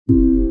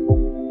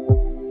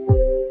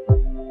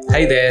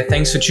Hey there,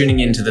 thanks for tuning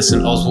in to the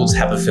St Oswald's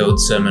Haberfield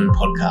Sermon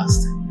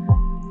Podcast.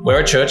 We're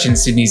a church in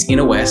Sydney's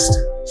inner west,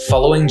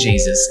 following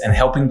Jesus and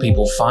helping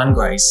people find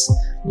grace,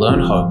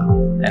 learn hope,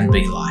 and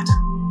be light.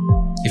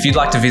 If you'd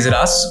like to visit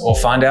us or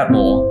find out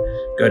more,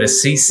 go to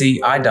cciw.church.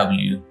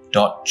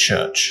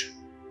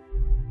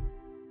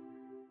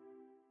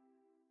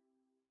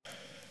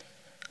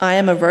 I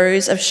am a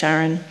rose of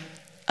Sharon,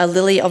 a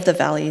lily of the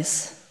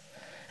valleys.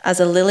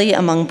 As a lily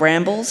among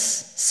brambles,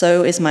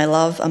 so is my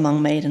love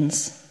among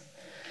maidens.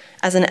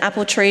 As an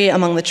apple tree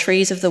among the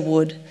trees of the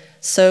wood,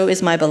 so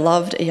is my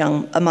beloved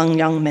among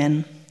young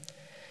men.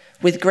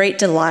 With great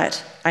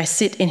delight I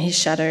sit in his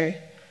shadow,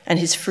 and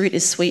his fruit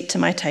is sweet to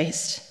my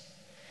taste.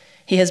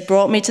 He has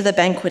brought me to the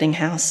banqueting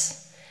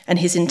house, and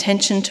his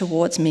intention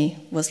towards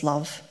me was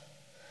love.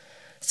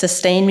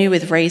 Sustain me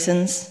with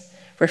raisins,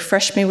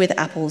 refresh me with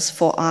apples,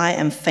 for I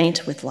am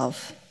faint with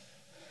love.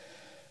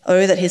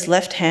 Oh, that his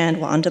left hand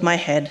were under my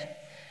head,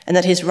 and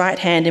that his right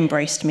hand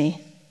embraced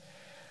me.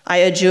 I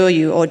adjure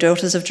you, O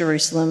daughters of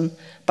Jerusalem,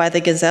 by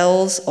the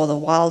gazelles or the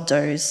wild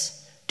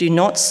does, do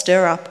not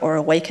stir up or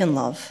awaken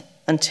love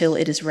until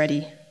it is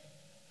ready.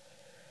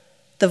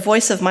 The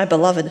voice of my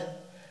beloved,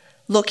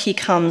 look, he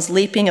comes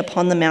leaping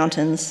upon the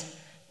mountains,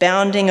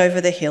 bounding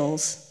over the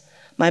hills.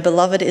 My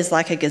beloved is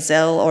like a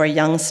gazelle or a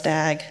young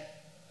stag.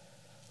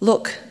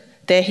 Look,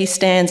 there he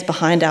stands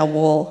behind our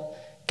wall,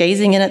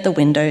 gazing in at the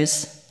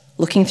windows.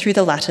 Looking through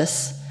the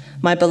lattice,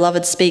 my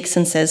beloved speaks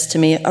and says to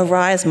me,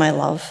 arise, my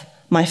love,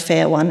 my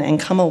fair one, and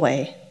come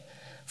away.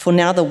 For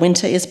now the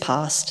winter is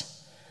past,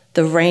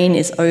 the rain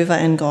is over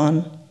and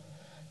gone.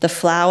 The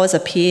flowers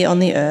appear on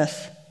the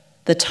earth,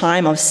 the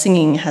time of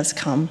singing has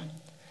come,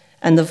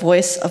 and the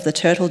voice of the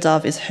turtle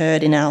dove is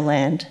heard in our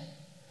land.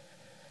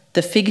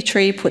 The fig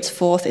tree puts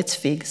forth its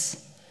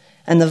figs,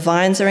 and the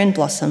vines are in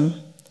blossom,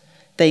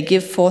 they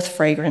give forth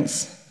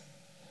fragrance.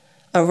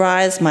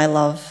 Arise, my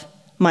love,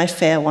 my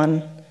fair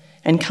one,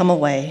 and come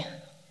away.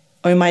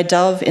 O my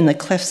dove, in the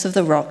clefts of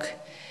the rock,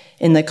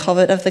 in the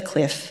covert of the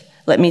cliff,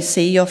 let me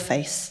see your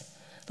face.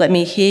 Let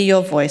me hear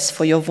your voice,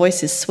 for your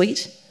voice is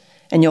sweet,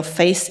 and your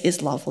face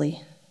is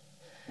lovely.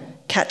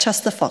 Catch us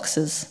the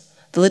foxes,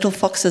 the little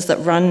foxes that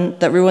ruin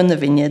the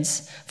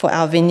vineyards, for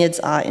our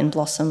vineyards are in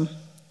blossom.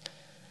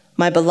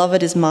 My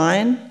beloved is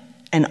mine,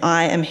 and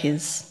I am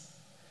his.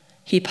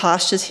 He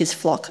pastures his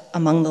flock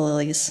among the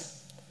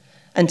lilies,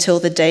 until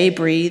the day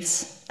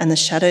breathes and the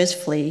shadows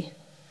flee.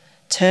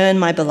 Turn,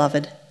 my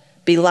beloved,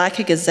 be like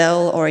a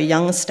gazelle or a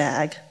young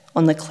stag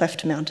on the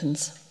cleft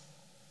mountains.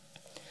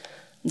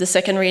 The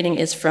second reading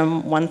is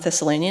from 1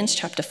 Thessalonians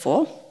chapter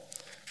 4,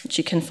 which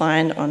you can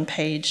find on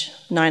page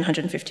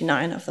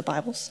 959 of the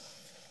Bibles.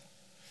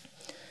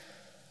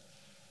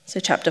 So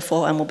chapter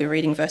 4, and we'll be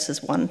reading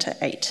verses 1 to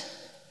 8.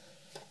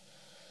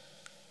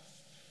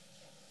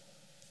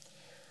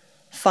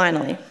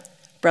 Finally,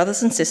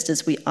 brothers and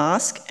sisters, we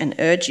ask and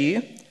urge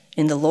you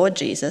in the Lord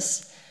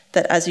Jesus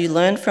that as you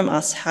learn from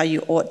us how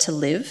you ought to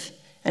live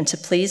and to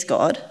please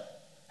God,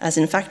 as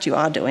in fact you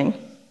are doing,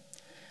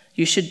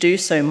 you should do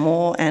so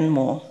more and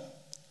more.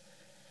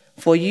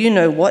 For you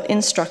know what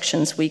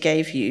instructions we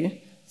gave you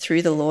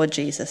through the Lord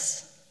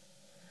Jesus.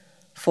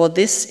 For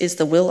this is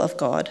the will of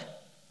God,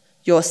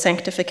 your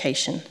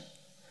sanctification,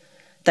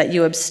 that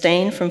you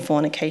abstain from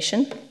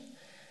fornication,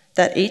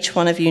 that each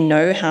one of you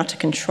know how to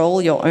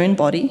control your own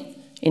body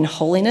in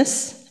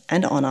holiness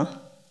and honor,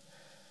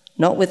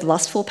 not with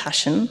lustful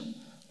passion,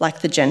 like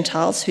the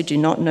Gentiles who do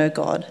not know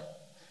God,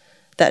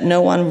 that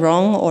no one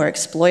wrong or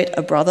exploit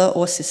a brother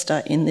or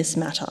sister in this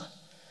matter,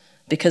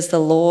 because the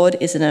Lord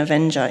is an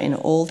avenger in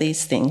all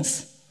these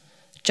things,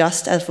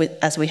 just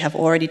as we have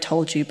already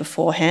told you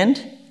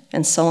beforehand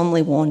and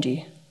solemnly warned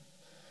you.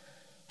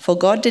 For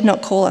God did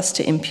not call us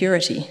to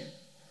impurity,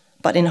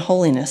 but in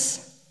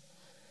holiness.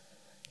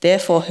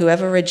 Therefore,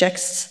 whoever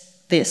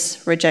rejects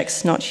this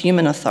rejects not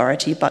human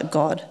authority, but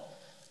God,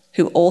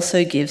 who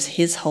also gives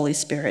his Holy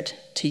Spirit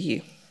to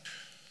you.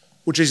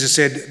 Well, Jesus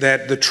said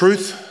that the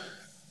truth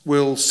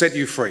will set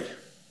you free.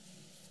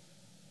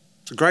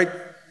 It's a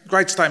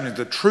great statement.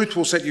 The truth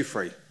will set you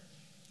free.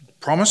 A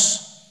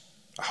promise,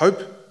 a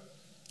hope,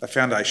 a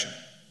foundation.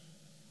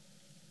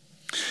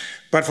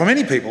 But for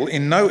many people,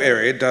 in no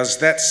area does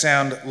that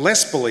sound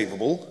less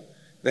believable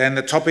than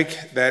the topic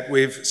that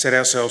we've set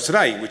ourselves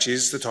today, which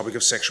is the topic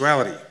of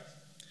sexuality.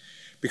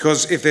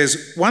 Because if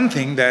there's one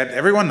thing that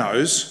everyone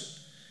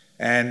knows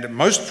and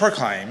most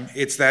proclaim,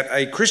 it's that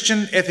a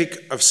Christian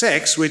ethic of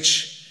sex,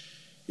 which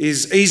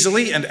is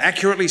easily and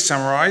accurately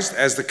summarised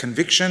as the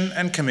conviction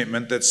and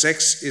commitment that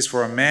sex is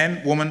for a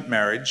man-woman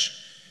marriage,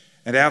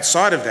 and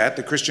outside of that,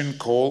 the Christian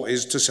call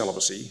is to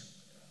celibacy.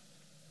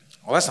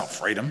 Well, that's not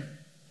freedom.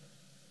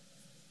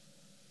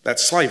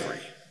 That's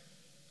slavery.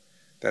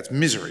 That's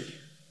misery.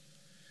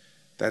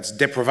 That's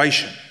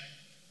deprivation.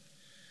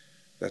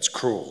 That's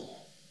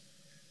cruel.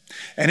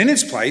 And in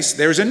its place,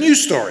 there is a new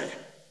story,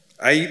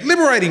 a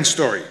liberating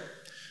story,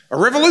 a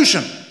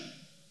revolution.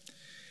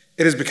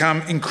 It has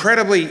become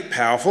incredibly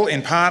powerful,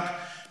 in part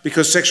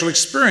because sexual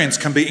experience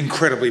can be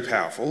incredibly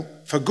powerful,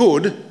 for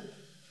good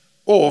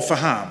or for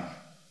harm.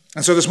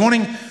 And so this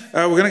morning,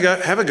 we're going to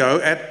have a go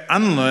at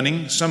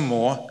unlearning some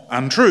more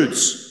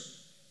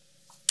untruths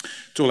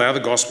to allow the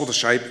gospel to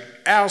shape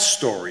our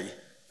story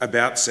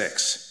about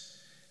sex,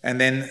 and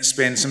then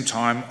spend some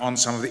time on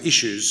some of the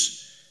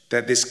issues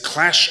that this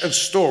clash of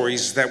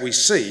stories that we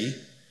see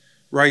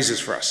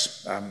raises for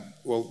us.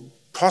 We'll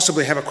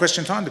possibly have a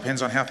question time,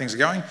 depends on how things are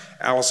going.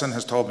 Alison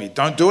has told me,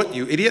 don't do it,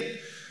 you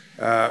idiot.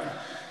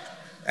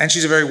 And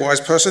she's a very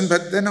wise person,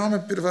 but then I'm a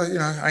bit of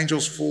a,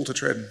 angels fall to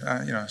tread,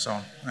 so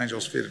on.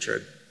 Angels fear to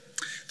tread.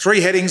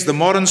 3 headings: the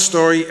modern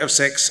story of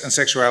sex and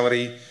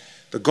sexuality,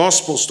 the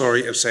gospel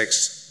story of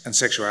sex and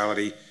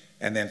sexuality,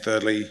 and then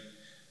thirdly,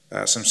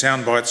 some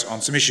sound bites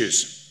on some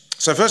issues.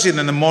 So firstly,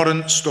 then, the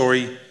modern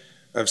story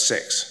of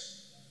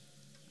sex.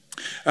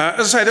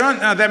 As I say, there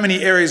aren't that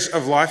many areas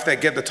of life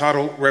that get the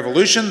title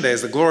revolution.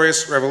 There's the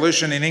Glorious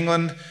Revolution in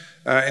England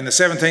in the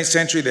 17th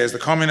century. There's the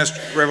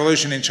Communist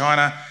Revolution in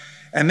China.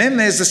 And then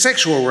there's the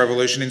sexual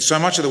revolution in so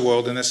much of the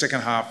world in the second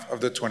half of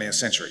the 20th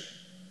century.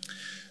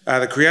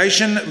 The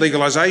creation,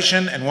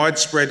 legalisation and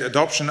widespread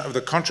adoption of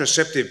the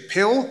contraceptive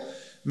pill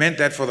meant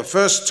that for the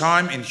first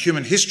time in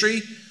human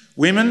history,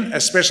 women,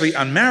 especially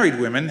unmarried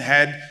women,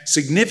 had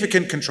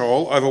significant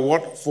control over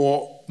what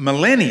for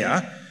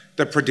millennia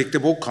the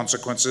predictable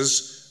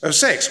consequences of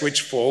sex,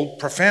 which fall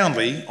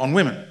profoundly on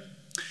women.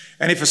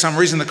 And if for some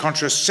reason the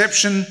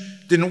contraception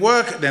didn't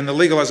work, then the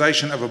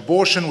legalisation of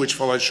abortion, which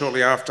followed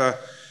shortly after,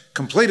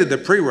 completed the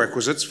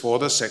prerequisites for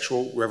the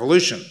sexual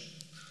revolution.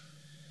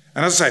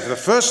 And as I say, for the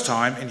first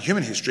time in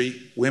human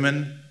history,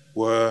 women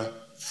were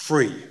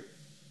free.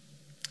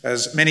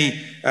 As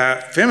many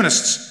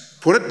feminists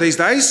put it these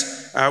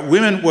days,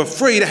 women were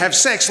free to have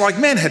sex like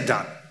men had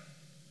done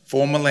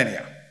for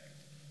millennia.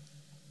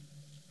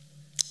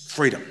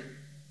 Freedom.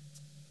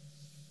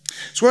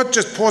 It's worth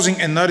just pausing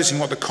and noticing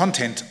what the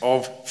content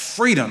of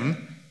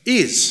freedom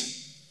is.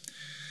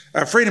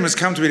 Freedom has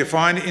come to be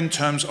defined in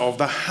terms of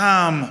the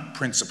harm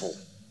principle.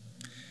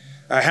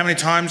 How many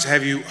times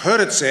have you heard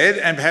it said,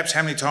 and perhaps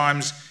how many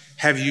times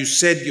have you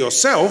said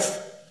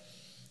yourself,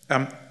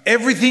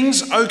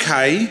 everything's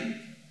okay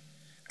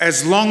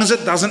as long as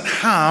it doesn't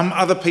harm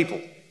other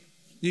people?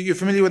 You're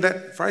familiar with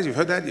that phrase? You've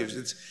heard that?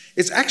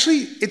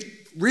 It's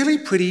really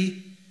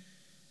pretty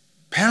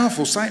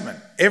powerful statement.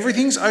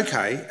 Everything's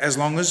okay as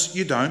long as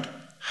you don't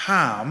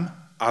harm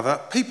other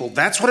people.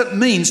 That's what it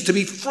means to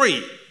be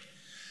free.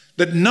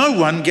 That no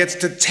one gets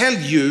to tell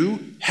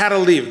you how to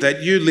live,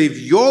 that you live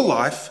your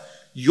life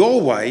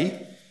your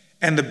way,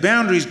 and the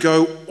boundaries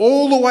go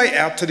all the way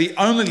out to the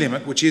only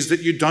limit, which is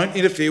that you don't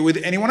interfere with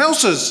anyone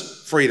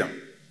else's freedom.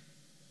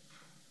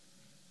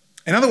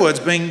 In other words,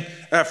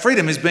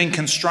 freedom is being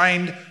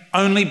constrained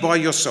only by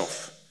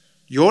yourself,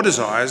 your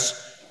desires,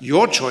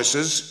 your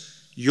choices,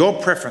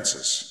 your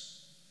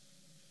preferences.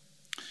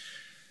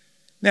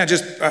 Now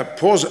just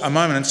pause a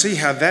moment and see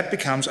how that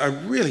becomes a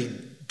really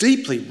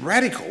deeply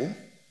radical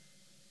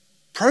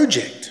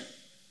project.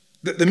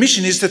 The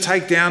mission is to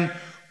take down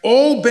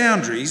all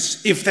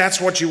boundaries if that's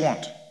what you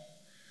want,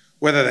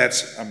 whether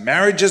that's a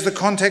marriage as the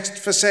context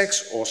for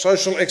sex or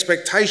social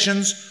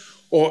expectations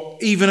or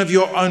even of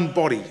your own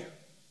body.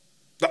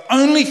 The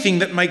only thing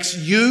that makes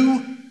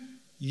you,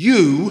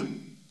 you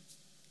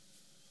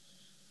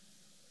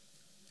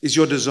is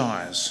your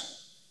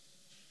desires,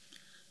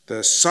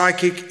 the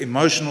psychic,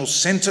 emotional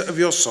centre of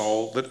your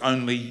soul that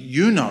only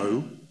you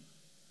know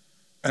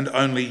and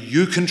only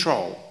you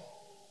control.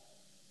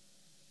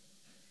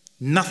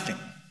 Nothing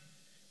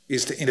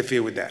is to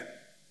interfere with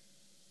that.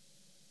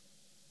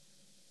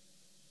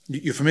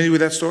 You're familiar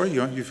with that story?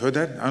 You've heard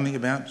that only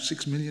about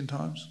 6 million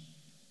times?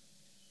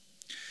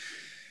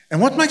 And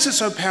what makes it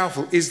so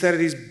powerful is that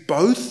it is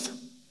both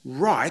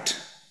right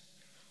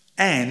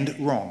and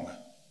wrong.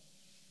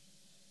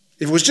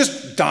 If it was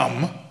just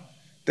dumb,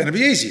 then it'd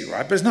be easy,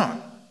 right? But it's not.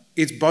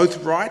 It's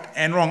both right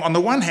and wrong. On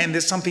the one hand,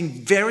 there's something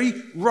very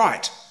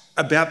right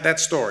about that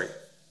story.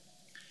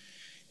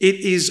 It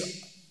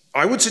is,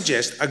 I would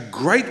suggest, a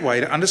great way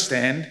to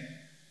understand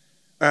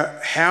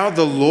how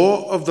the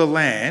law of the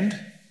land,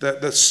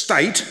 the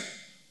state,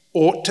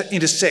 ought to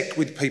intersect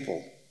with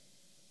people.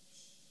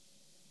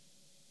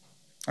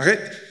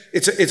 Okay?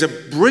 It's a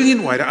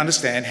brilliant way to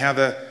understand how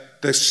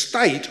the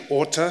state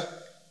ought to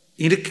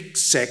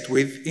intersect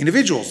with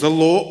individuals. The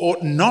law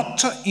ought not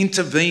to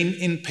intervene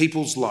in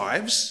people's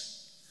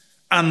lives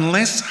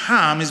unless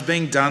harm is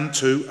being done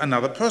to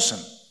another person.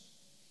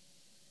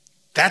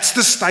 That's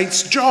the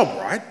state's job,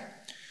 right?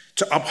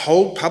 To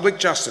uphold public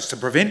justice, to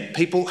prevent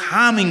people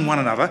harming one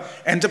another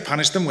and to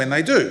punish them when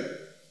they do.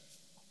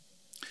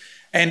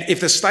 And if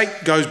the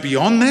state goes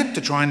beyond that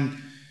to try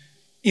and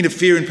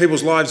interfere in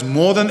people's lives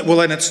more than, well,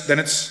 then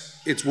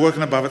it's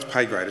working above its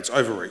pay grade, it's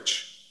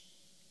overreach.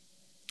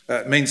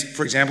 It means,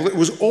 for example, it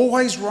was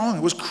always wrong,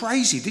 it was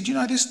crazy. Did you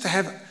know this? To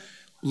have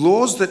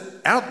laws that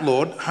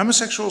outlawed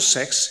homosexual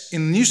sex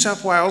in New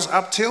South Wales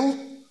up till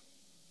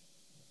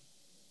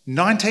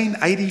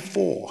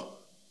 1984.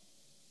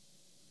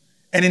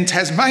 And in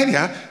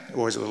Tasmania,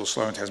 always a little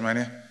slow in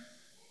Tasmania,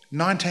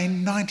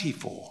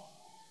 1994.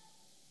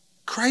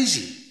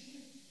 Crazy.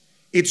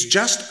 It's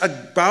just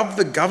above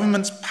the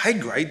government's pay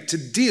grade to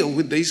deal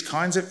with these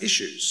kinds of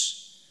issues.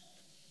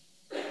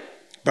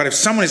 But if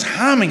someone is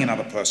harming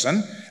another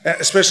person,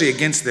 especially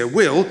against their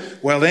will,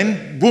 well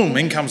then, boom,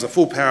 in comes the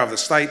full power of the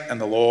state and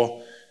the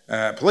law,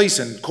 police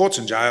and courts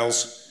and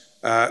jails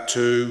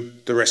to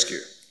the rescue.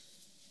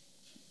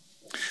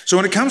 So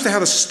when it comes to how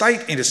the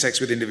state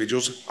intersects with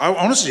individuals, I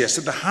want to suggest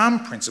that the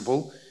harm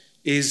principle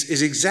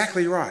is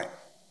exactly right.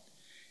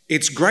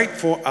 It's great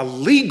for a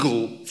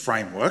legal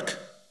framework,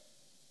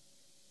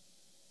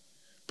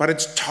 but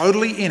it's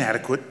totally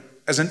inadequate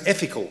as an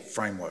ethical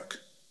framework.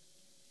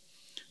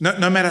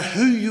 No matter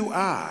who you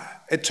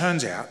are, it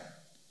turns out,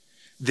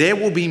 there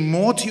will be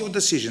more to your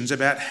decisions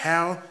about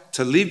how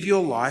to live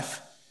your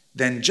life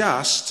than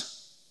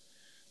just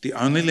the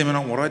only limit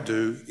on what I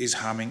do is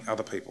harming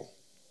other people.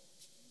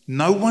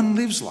 No one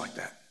lives like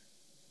that.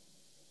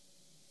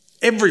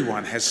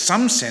 Everyone has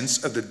some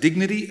sense of the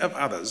dignity of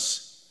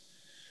others,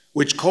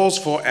 which calls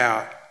for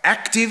our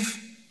active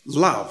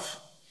love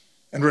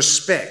and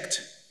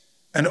respect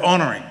and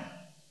honouring,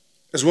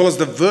 as well as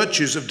the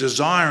virtues of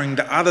desiring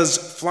the other's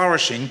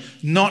flourishing,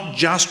 not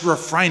just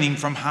refraining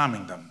from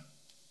harming them.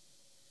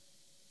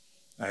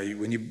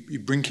 When you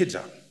bring kids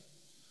up,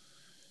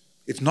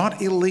 it's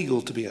not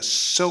illegal to be a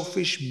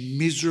selfish,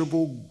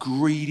 miserable,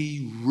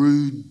 greedy,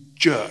 rude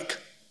jerk.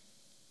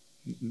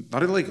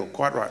 Not illegal,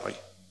 quite rightly.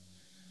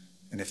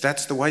 And if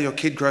that's the way your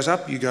kid grows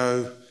up, you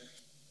go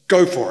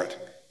for it.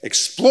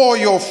 Explore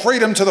your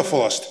freedom to the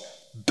fullest.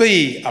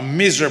 Be a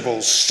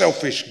miserable,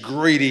 selfish,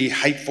 greedy,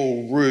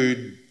 hateful,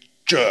 rude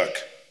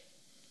jerk.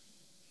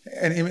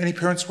 Any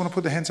parents want to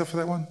put their hands up for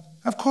that one?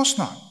 Of course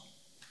not.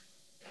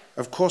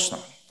 Of course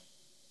not.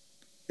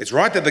 It's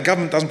right that the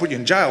government doesn't put you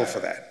in jail for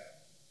that.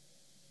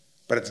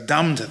 But it's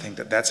dumb to think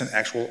that that's an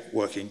actual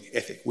working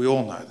ethic. We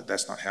all know that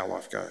that's not how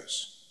life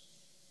goes.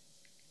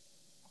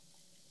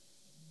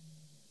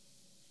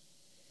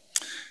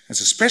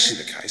 It's especially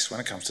the case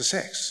when it comes to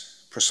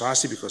sex,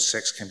 precisely because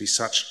sex can be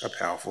such a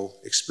powerful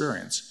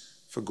experience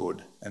for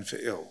good and for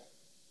ill.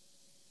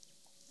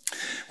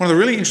 One of the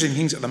really interesting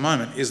things at the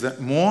moment is that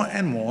more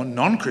and more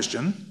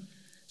non-Christian,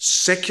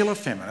 secular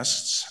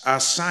feminists are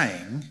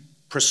saying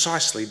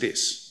precisely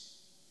this.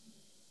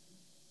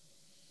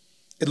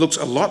 It looks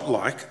a lot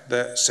like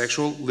the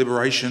sexual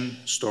liberation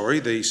story,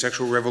 the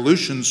sexual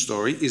revolution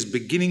story is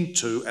beginning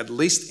to, at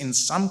least in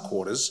some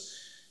quarters,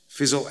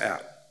 fizzle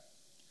out.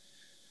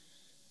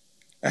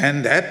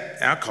 And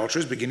that our culture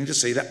is beginning to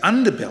see the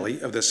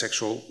underbelly of the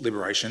sexual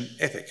liberation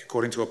ethic.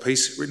 According to a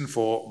piece written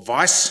for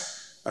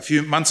Vice a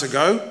few months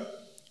ago,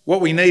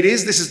 what we need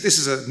is, this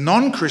is a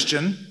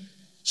non-Christian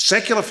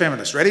secular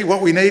feminist, ready?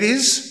 What we need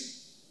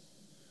is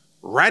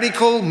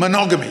radical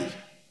monogamy.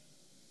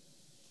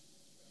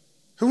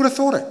 Who would have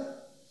thought it?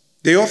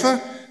 The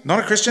author, not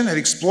a Christian, had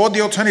explored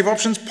the alternative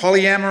options,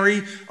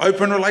 polyamory,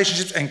 open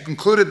relationships, and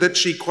concluded that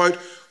she, quote,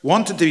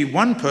 wanted to be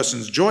one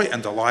person's joy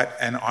and delight,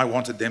 and I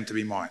wanted them to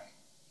be mine.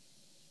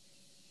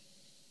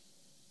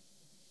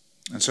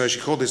 And so she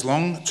called this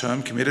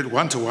long-term, committed,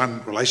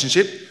 one-to-one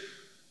relationship,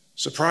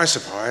 surprise,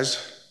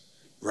 surprise,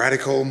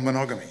 radical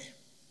monogamy.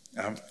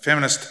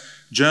 Feminist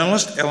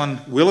journalist Ellen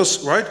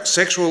Willis wrote,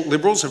 sexual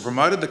liberals have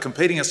promoted the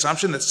competing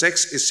assumption that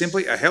sex is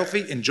simply a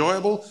healthy,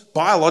 enjoyable,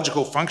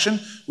 biological function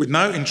with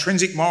no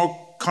intrinsic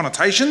moral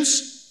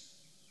connotations.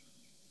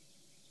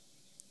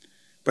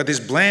 But this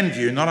bland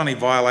view not only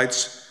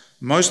violates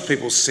most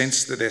people's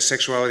sense that their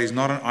sexuality is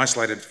not an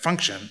isolated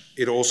function,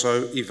 it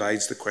also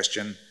evades the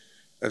question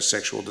of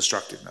sexual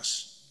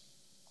destructiveness.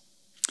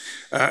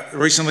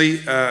 Recently,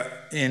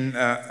 in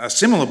a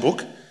similar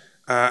book,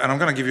 and I'm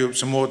going to give you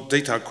some more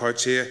detailed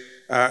quotes here,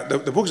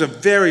 the book is a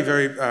very,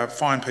 very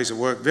fine piece of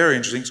work, very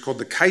interesting. It's called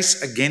The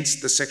Case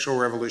Against the Sexual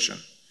Revolution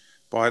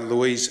by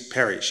Louise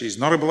Perry. She's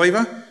not a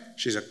believer.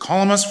 She's a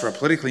columnist for a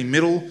politically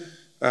middle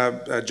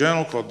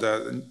journal called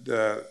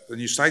the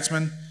New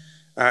Statesman.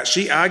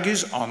 She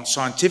argues on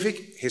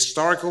scientific,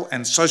 historical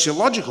and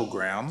sociological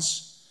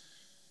grounds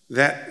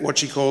that what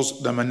she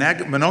calls the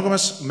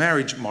monogamous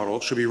marriage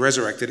model should be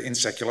resurrected in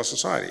secular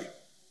society.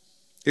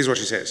 Here's what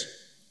she says.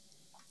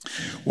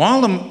 While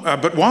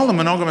the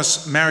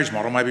monogamous marriage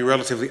model may be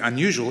relatively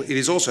unusual, it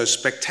is also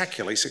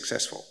spectacularly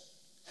successful.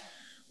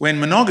 When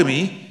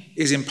monogamy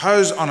is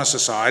imposed on a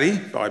society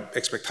by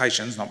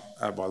expectations, not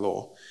by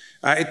law,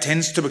 it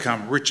tends to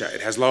become richer.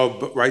 It has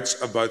lower rates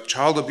of both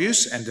child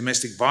abuse and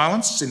domestic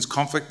violence, since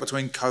conflict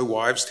between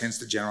co-wives tends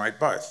to generate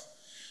both.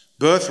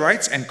 Birth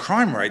rates and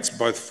crime rates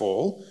both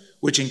fall,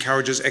 which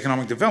encourages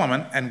economic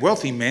development, and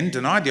wealthy men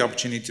denied the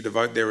opportunity to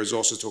devote their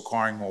resources to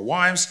acquiring more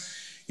wives,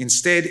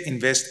 instead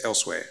invest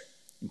elsewhere,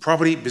 in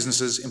property,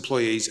 businesses,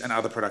 employees, and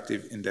other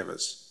productive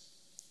endeavours.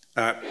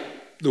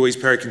 Louise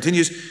Perry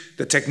continues,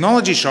 the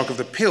technology shock of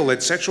the pill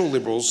led sexual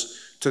liberals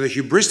to the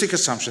hubristic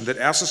assumption that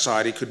our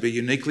society could be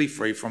uniquely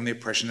free from the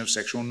oppression of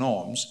sexual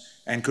norms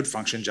and could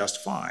function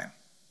just fine.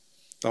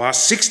 The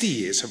last 60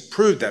 years have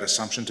proved that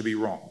assumption to be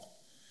wrong.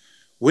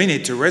 We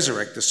need to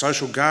resurrect the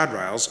social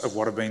guardrails of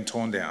what have been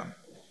torn down.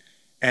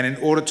 And in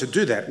order to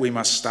do that, we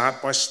must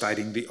start by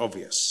stating the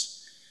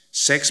obvious.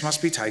 Sex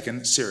must be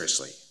taken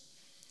seriously.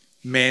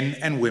 Men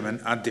and women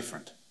are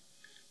different.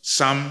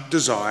 Some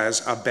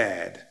desires are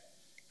bad.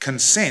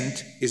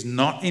 Consent is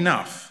not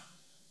enough.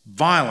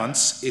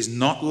 Violence is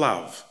not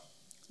love.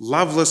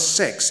 Loveless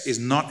sex is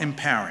not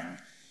empowering.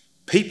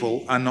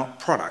 People are not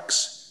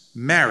products.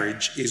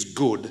 Marriage is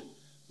good.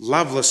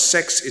 Loveless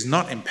sex is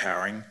not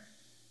empowering.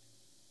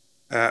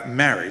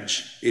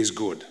 Marriage is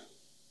good.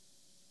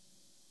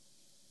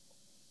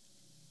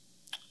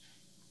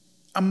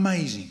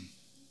 Amazing.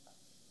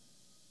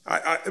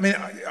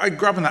 I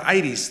grew up in the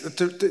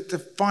 80s. To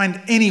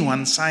find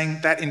anyone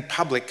saying that in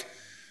public,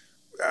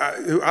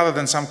 other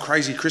than some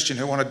crazy Christian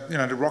who wanted,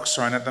 the rocks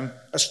thrown at them,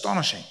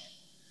 astonishing.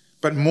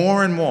 But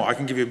more and more, I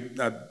can give you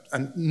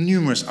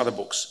numerous other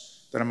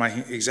books that are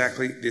making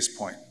exactly this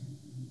point.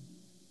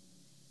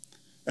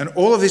 And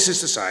all of this is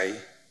to say,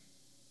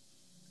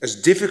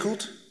 as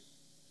difficult,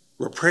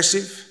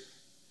 repressive,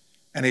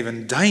 and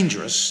even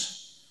dangerous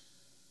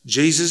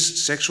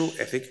Jesus' sexual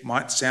ethic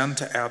might sound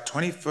to our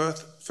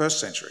 21st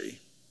century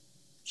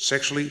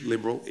sexually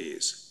liberal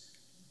ears,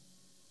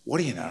 what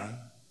do you know?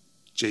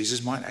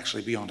 Jesus might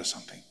actually be onto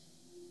something.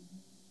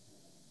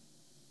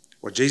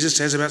 What Jesus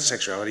says about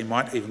sexuality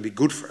might even be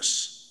good for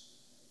us,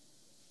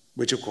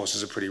 which of course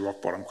is a pretty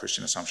rock-bottom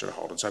Christian assumption to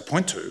hold. And so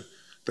point 2,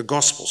 the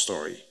gospel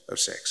story of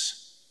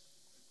sex.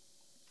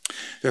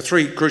 There are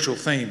 3 crucial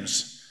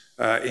themes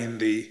in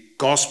the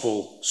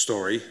gospel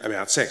story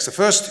about sex. The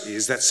first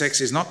is that sex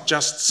is not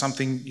just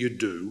something you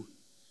do,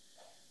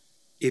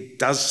 it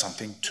does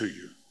something to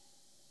you.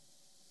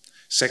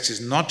 Sex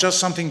is not just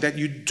something that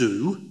you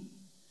do,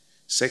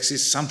 sex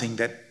is something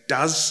that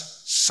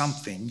does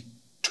something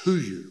to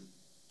you.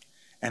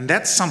 And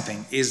that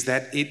something is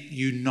that it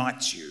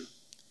unites you,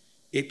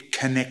 it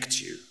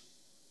connects you.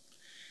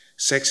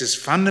 Sex is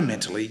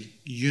fundamentally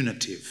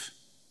unitive.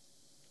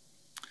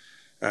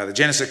 The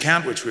Genesis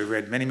account, which we've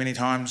read many, many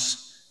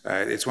times,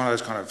 it's one of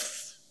those kind of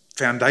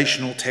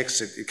foundational texts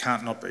that it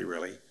can't not be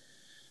really.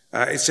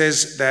 It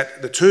says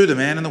that the two, the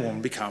man and the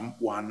woman, become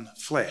one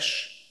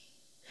flesh.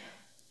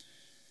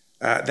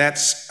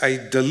 That's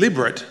a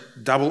deliberate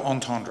double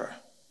entendre.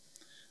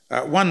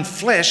 One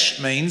flesh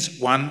means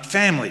one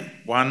family,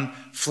 one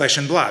flesh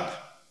and blood.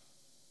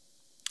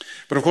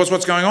 But of course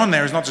what's going on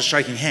there is not just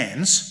shaking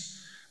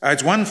hands.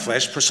 It's one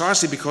flesh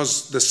precisely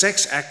because the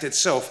sex act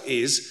itself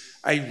is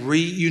a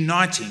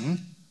reuniting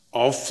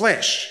of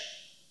flesh.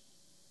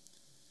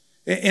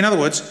 In other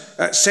words,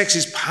 sex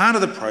is part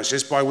of the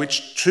process by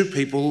which two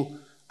people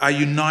are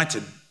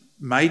united,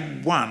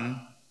 made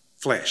one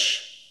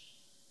flesh.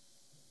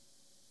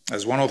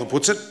 As one author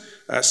puts it,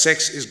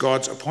 sex is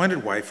God's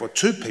appointed way for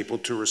two people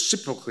to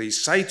reciprocally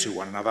say to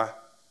one another,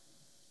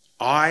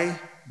 I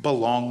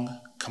belong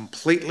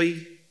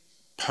completely,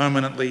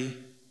 permanently,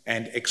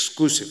 and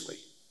exclusively.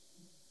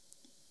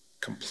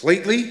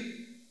 Completely,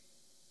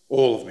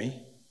 all of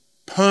me,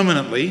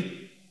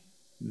 permanently,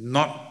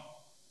 not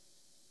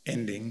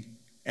ending,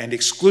 and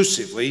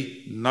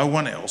exclusively, no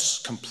one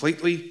else,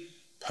 completely,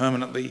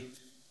 permanently,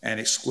 and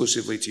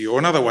exclusively to you. Or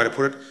another way to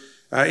put it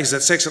is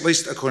that sex, at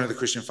least according to the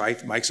Christian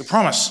faith, makes a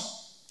promise.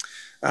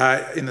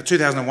 In the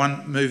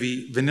 2001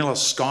 movie Vanilla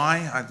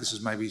Sky, this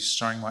is maybe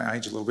showing my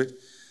age a little bit,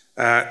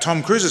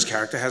 Tom Cruise's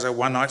character has a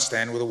one-night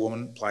stand with a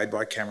woman played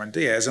by Cameron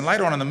Diaz, and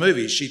later on in the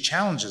movie she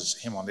challenges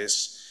him on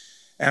this.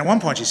 And at one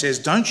point she says,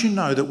 don't you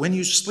know that when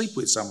you sleep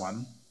with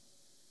someone,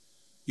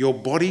 your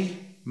body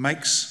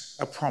makes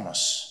a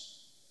promise,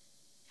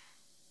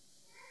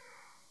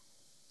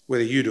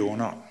 whether you do or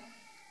not?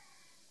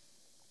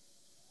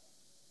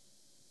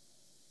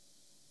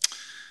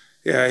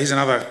 Yeah, here's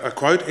another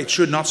quote. It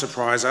should not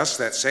surprise us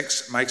that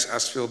sex makes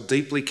us feel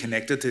deeply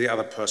connected to the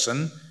other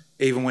person,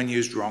 even when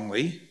used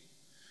wrongly.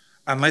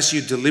 Unless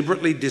you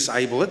deliberately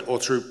disable it or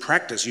through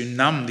practice you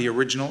numb the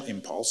original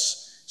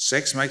impulse,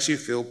 sex makes you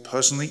feel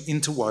personally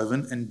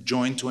interwoven and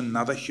joined to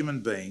another human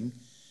being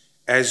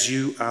as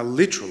you are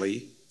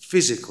literally,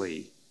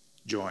 physically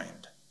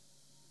joined.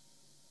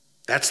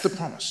 That's the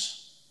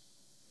promise.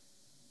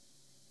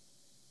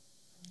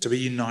 To be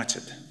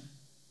united,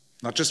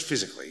 not just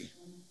physically,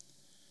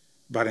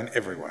 but in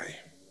every way.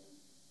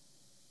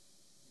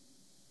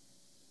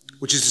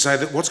 Which is to say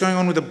that what's going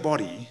on with the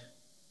body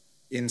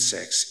in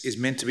sex is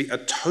meant to be a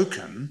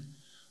token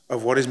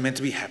of what is meant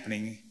to be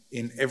happening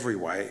in every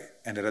way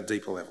and at a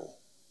deeper level.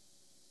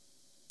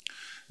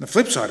 And the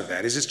flip side of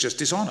that is it's just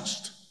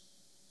dishonest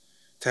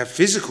to have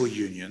physical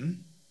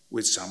union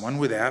with someone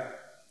without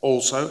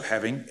also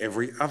having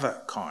every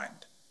other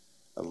kind: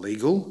 a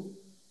legal,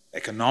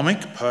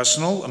 economic,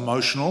 personal,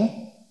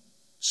 emotional,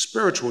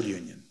 spiritual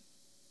union.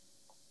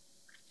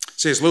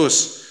 C.S.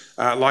 Lewis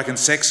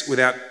likens sex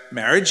without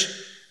marriage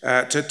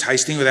to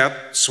tasting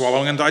without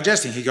swallowing and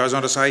digesting. He goes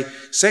on to say,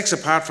 sex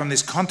apart from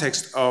this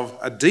context of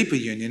a deeper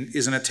union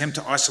is an attempt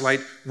to isolate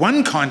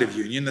one kind of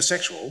union, the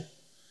sexual,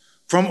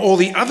 from all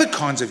the other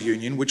kinds of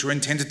union which are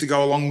intended to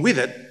go along with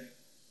it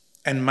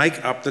and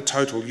make up the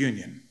total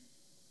union.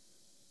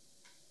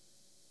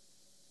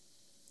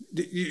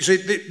 You see,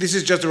 this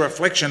is just a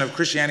reflection of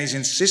Christianity's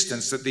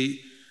insistence that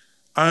the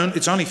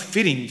It's only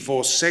fitting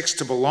for sex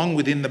to belong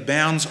within the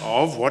bounds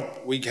of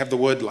what we have the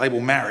word label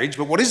marriage,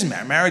 but what is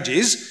marriage? Marriage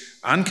is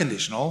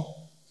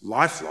unconditional,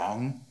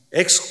 lifelong,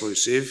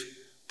 exclusive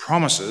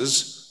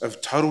promises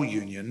of total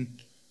union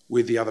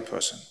with the other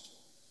person.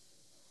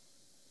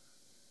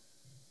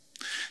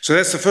 So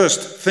that's the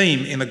first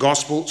theme in the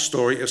gospel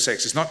story of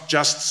sex. It's not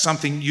just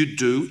something you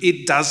do,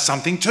 it does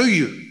something to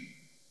you.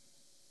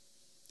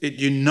 It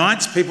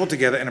unites people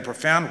together in a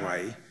profound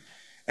way,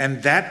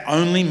 and that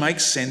only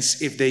makes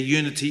sense if their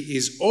unity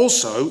is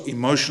also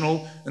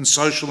emotional and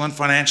social and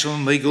financial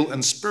and legal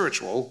and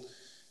spiritual,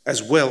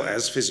 as well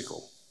as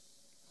physical.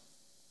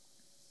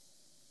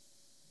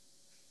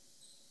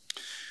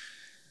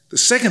 The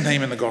second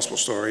theme in the gospel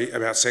story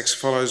about sex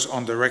follows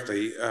on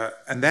directly,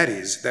 and that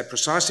is that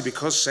precisely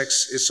because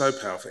sex is so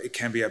powerful, it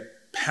can be a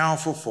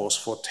powerful force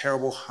for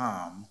terrible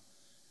harm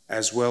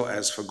as well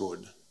as for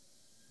good.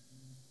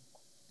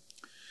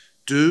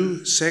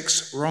 Do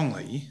sex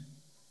wrongly,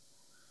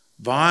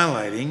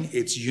 violating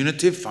its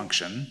unitive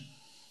function,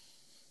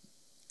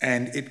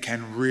 and it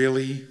can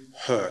really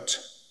hurt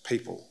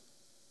people.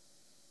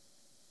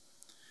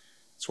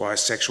 That's why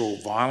sexual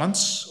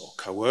violence or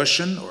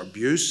coercion or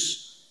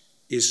abuse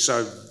is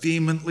so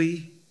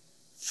vehemently,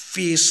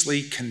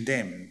 fiercely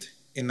condemned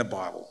in the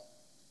Bible,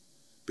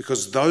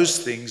 because those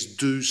things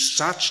do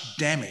such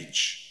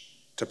damage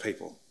to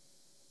people.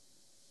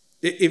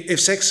 If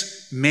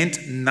sex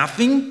meant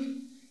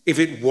nothing, if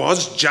it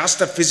was just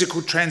a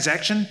physical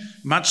transaction,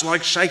 much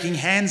like shaking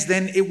hands,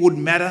 then it would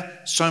matter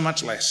so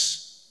much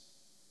less.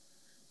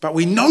 But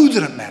we know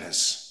that it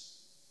matters.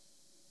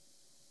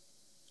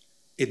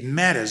 It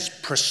matters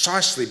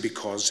precisely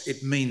because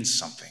it means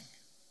something.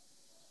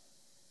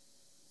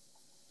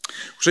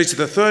 Which leads to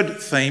the third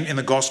theme in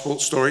the gospel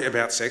story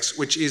about sex,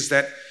 which is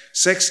that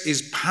sex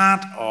is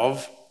part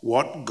of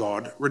what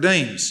God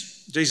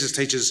redeems. Jesus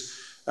teaches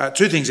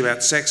two things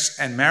about sex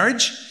and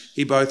marriage.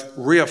 He both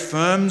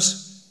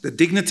reaffirms the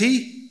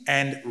dignity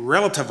and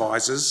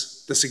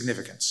relativizes the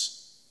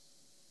significance.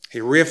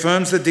 He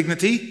reaffirms the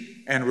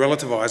dignity and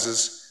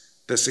relativizes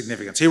the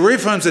significance. He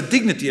reaffirms the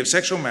dignity of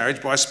sexual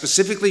marriage by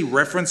specifically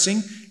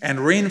referencing and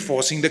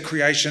reinforcing the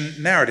creation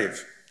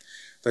narrative,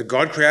 that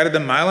God created the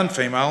male and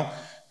female,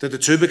 that the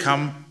two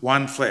become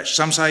one flesh.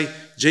 Some say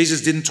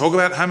Jesus didn't talk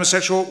about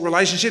homosexual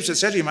relationships,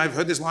 etc. You may have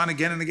heard this line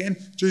again and again.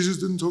 Jesus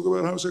didn't talk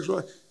about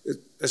homosexuality.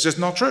 It's just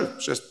not true.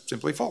 It's just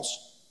simply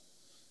false.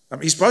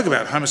 He spoke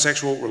about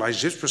homosexual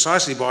relationships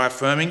precisely by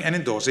affirming and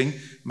endorsing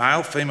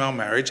male-female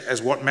marriage as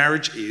what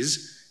marriage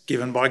is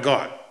given by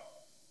God.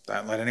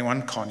 Don't let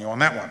anyone con you on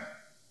that one.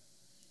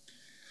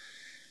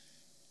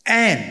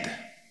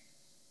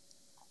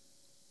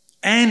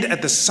 And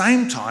at the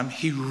same time,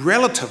 he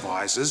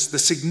relativizes the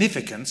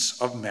significance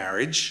of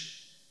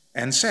marriage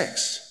and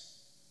sex.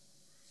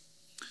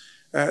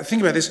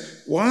 Think about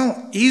this.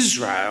 While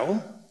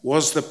Israel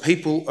was the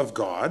people of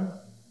God,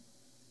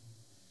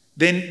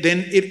 then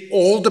it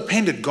all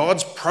depended,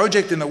 God's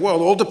project in the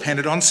world all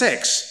depended on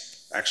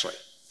sex, actually.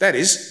 That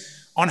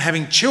is, on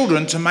having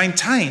children to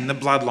maintain the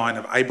bloodline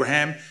of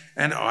Abraham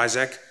and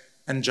Isaac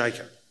and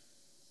Jacob.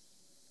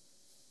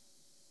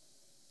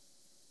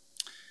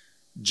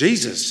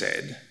 Jesus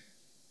said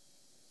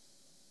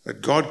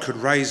that God could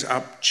raise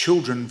up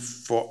children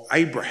for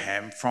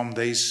Abraham from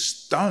these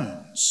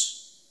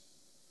stones.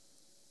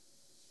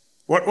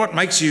 What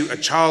makes you a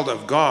child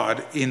of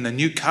God in the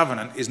new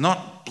covenant is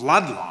not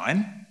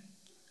bloodline,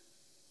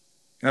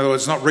 in other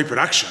words, not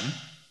reproduction,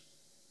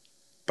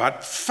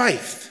 but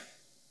faith,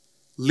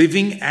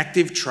 living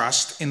active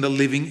trust in the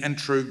living and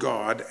true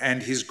God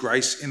and his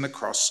grace in the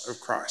cross of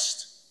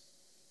Christ.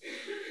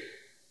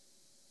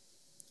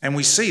 And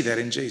we see that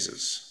in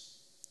Jesus.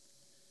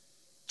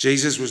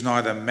 Jesus was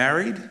neither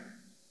married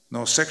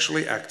nor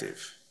sexually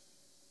active.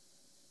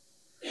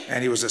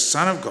 And he was a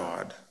son of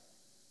God,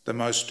 the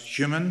most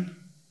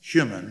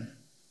human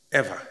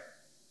ever.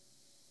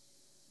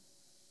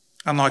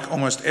 Unlike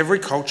almost every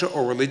culture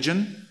or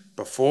religion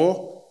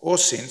before or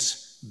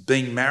since,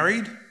 being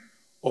married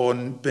or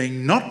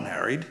being not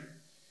married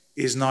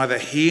is neither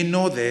here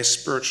nor there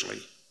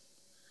spiritually.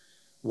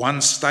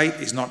 One state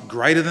is not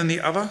greater than the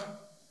other,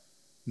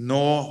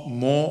 nor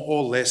more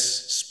or less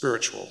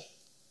spiritual.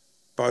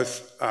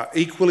 Both are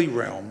equally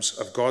realms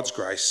of God's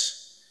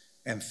grace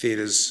and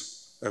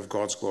theatres of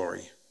God's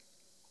glory.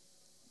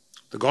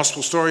 The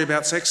gospel story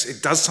about sex,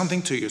 it does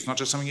something to you. It's not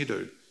just something you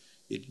do.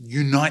 It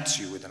unites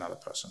you with another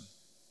person.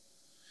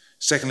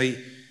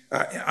 Secondly,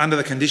 under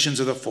the conditions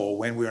of the fall,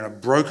 when we're in a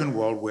broken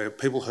world where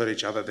people hurt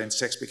each other, then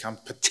sex becomes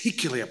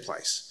particularly a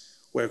place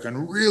where it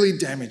can really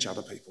damage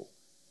other people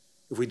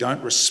if we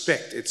don't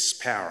respect its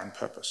power and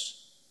purpose.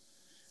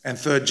 And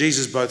third,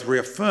 Jesus both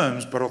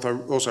reaffirms but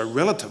also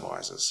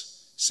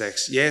relativizes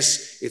sex.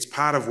 Yes, it's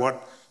part of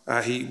what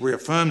he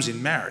reaffirms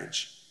in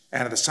marriage.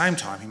 And at the same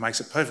time, he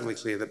makes it perfectly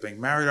clear that being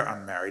married or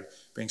unmarried,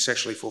 being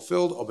sexually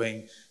fulfilled or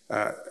being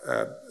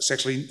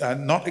sexually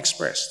not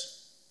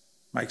expressed,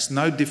 makes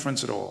no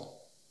difference at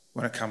all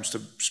when it comes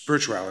to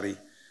spirituality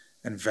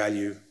and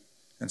value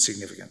and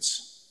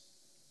significance.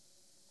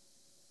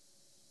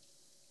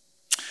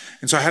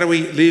 And so how do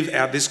we live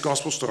out this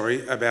gospel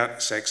story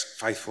about sex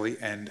faithfully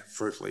and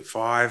fruitfully?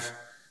 5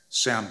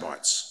 sound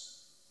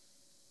bites.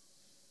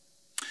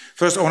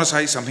 First, I want to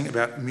say something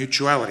about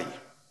mutuality.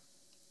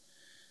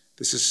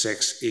 This is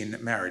sex in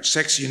marriage.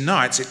 Sex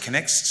unites, it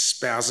connects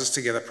spouses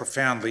together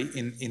profoundly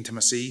in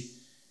intimacy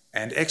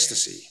and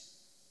ecstasy.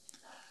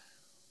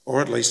 Or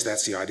at least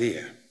that's the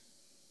idea.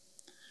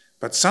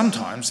 But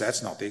sometimes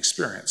that's not the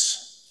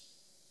experience.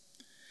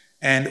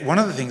 And one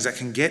of the things that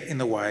can get in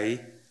the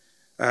way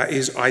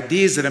is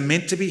ideas that are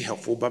meant to be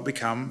helpful but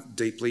become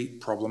deeply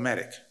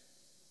problematic.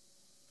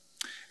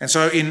 And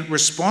so in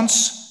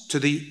response to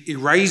the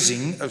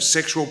erasing of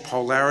sexual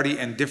polarity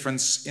and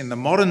difference in the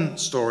modern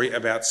story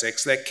about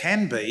sex, there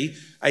can be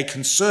a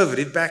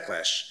conservative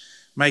backlash,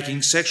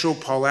 making sexual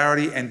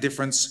polarity and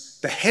difference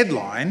the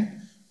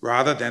headline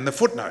rather than the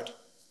footnote.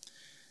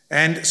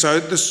 And so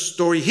the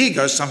story here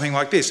goes something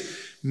like this.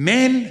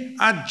 Men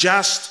are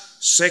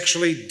just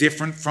sexually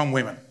different from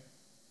women.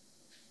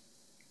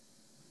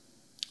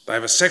 They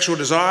have a sexual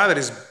desire that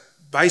is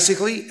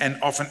basically and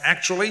often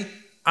actually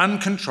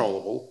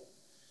uncontrollable.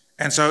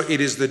 And so it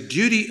is the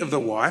duty of the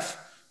wife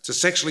to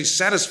sexually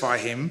satisfy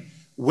him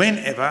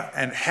whenever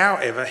and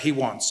however he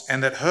wants,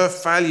 and that her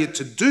failure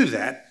to do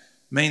that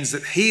means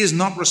that he is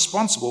not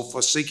responsible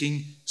for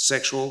seeking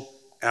sexual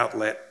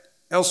outlet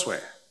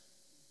elsewhere.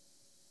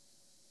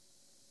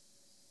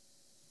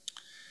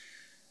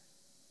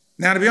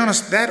 Now, to be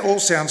honest, that all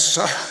sounds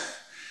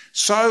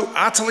so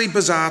utterly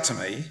bizarre to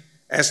me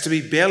as to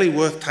be barely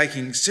worth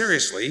taking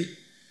seriously,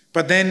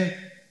 but then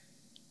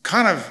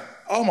kind of,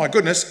 oh my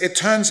goodness, it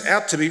turns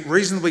out to be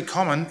reasonably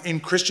common in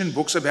Christian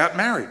books about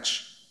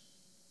marriage.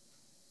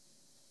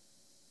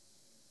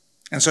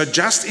 And so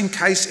just in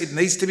case it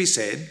needs to be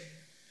said,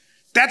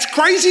 that's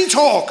crazy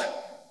talk.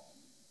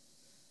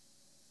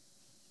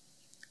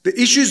 The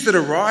issues that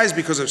arise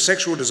because of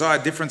sexual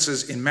desire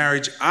differences in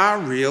marriage are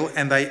real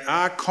and they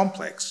are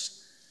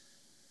complex.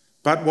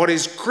 But what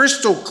is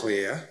crystal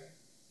clear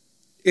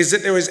is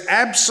that there is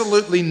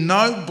absolutely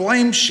no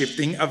blame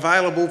shifting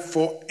available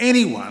for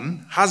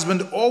anyone,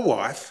 husband or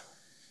wife,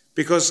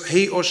 because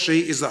he or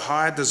she is the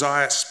higher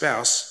desire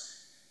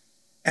spouse,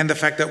 and the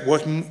fact that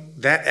working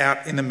that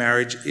out in the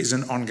marriage is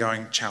an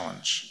ongoing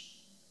challenge.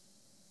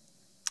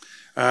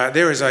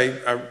 There is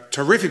a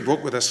terrific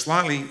book with a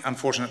slightly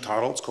unfortunate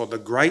title. It's called The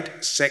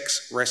Great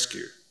Sex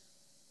Rescue.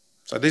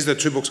 So these are the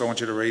 2 books I want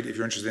you to read if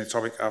you're interested in the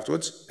topic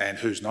afterwards, and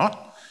who's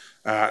not.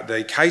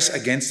 The Case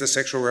Against the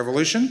Sexual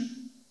Revolution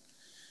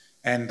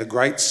and The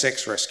Great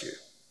Sex Rescue.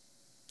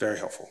 Very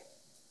helpful.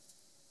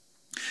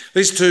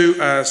 These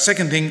 2,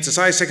 second thing to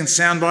say, second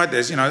soundbite,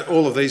 there's,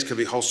 all of these could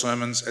be whole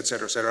sermons,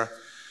 etc.,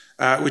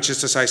 which is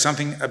to say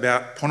something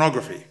about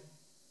pornography.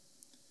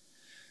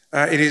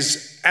 It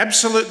is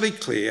absolutely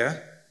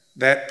clear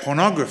that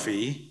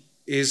pornography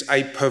is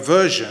a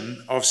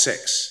perversion of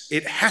sex.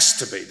 It has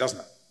to be, doesn't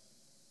it?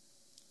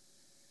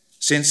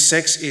 Since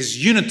sex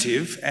is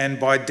unitive, and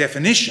by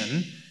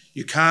definition,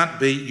 you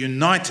can't be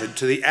united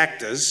to the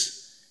actors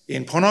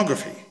in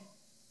pornography.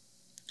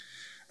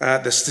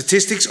 The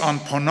statistics on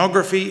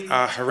pornography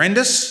are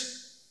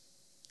horrendous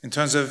in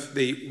terms of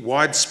the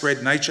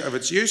widespread nature of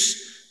its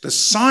use. The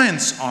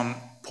science on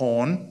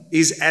porn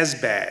is as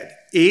bad.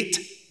 It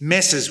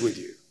messes with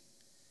you.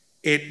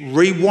 It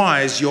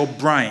rewires your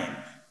brain.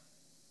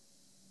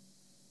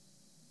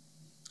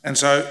 And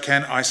so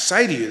can I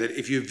say to you that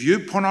if you view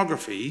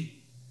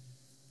pornography,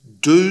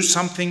 do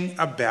something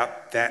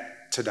about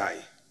that today.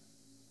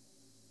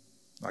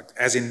 Like,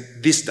 as in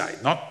this day.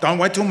 Don't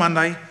wait till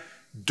Monday.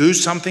 Do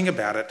something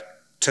about it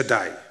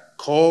today.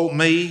 Call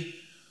me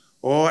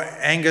or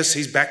Angus.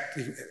 He's back.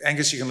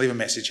 Angus, you can leave a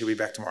message. He'll be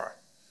back tomorrow.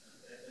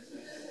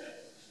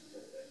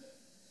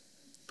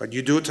 But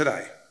you do it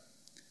today.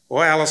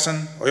 Or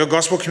Alison, or your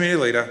gospel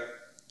community leader.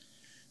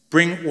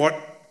 Bring what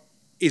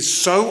is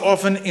so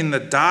often in the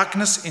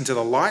darkness into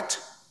the light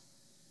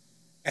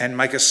and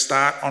make a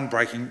start on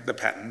breaking the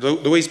pattern.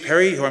 Louise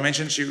Perry, who I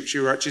mentioned,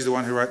 she's the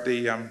one who wrote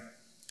the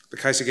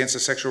Case Against the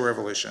Sexual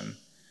Revolution,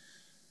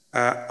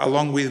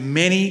 along with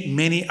many,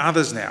 many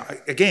others now.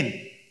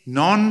 Again,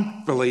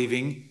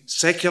 non-believing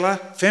secular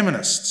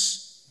feminists.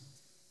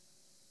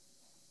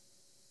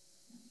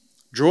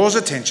 Draws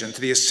attention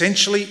to the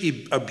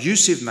essentially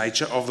abusive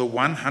nature of the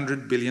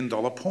 $100 billion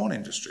porn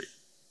industry.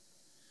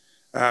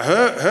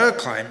 Her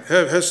claim,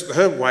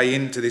 her way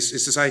into this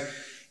is to say,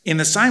 in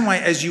the same way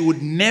as you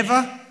would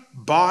never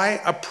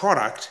buy a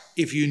product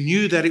if you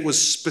knew that it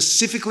was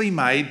specifically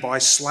made by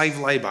slave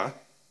labour,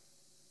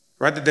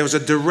 right? That there was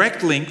a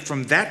direct link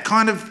from that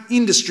kind of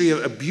industry,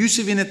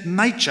 abusive in its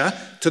nature,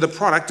 to the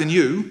product and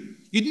you'd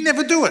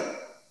never do it.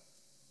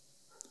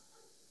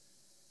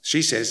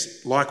 She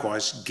says,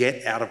 likewise,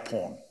 get out of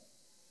porn.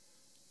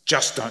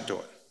 Just don't do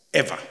it,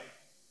 ever.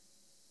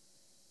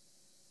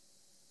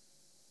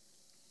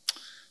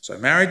 So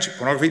marriage,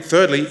 pornography.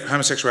 Thirdly,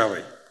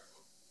 homosexuality.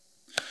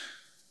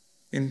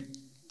 In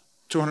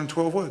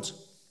 212 words.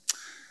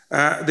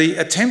 The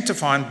attempt to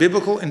find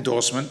biblical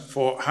endorsement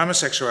for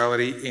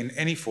homosexuality in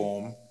any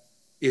form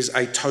is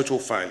a total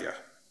failure.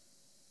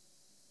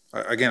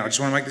 Again, I just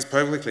want to make this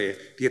perfectly clear.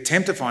 The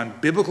attempt to find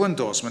biblical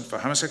endorsement for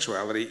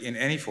homosexuality in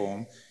any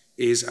form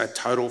is a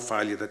total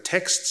failure. The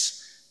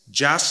texts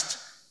just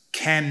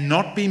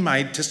cannot be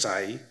made to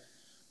say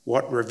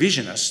what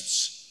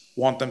revisionists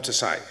want them to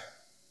say.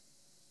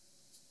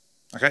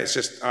 Okay, it's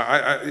just,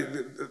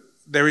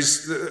 there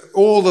is,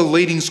 all the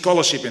leading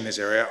scholarship in this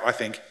area, I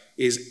think,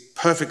 is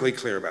perfectly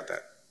clear about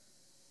that.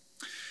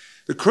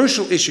 The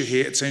crucial issue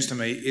here, it seems to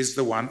me, is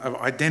the one of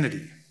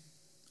identity.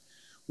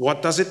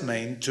 What does it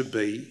mean to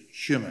be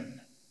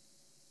human?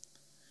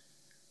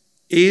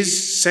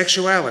 Is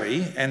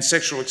sexuality and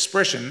sexual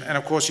expression, and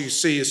of course you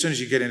see as soon as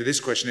you get into this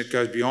question it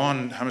goes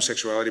beyond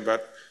homosexuality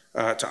but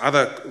to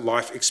other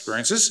life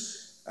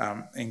experiences,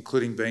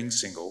 including being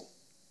single.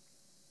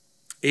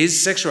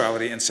 Is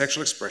sexuality and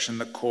sexual expression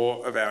the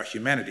core of our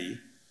humanity,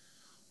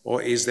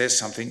 or is there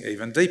something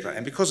even deeper?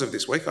 And because of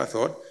this week I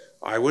thought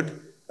I would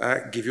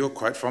give you a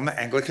quote from the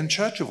Anglican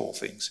Church of all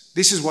things.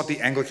 This is what the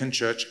Anglican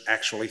Church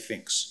actually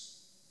thinks.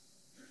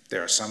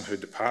 There are some who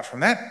depart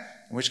from that,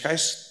 in which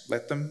case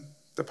let them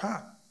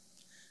depart.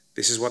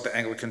 This is what the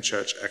Anglican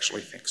Church actually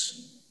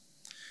thinks.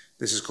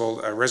 This is called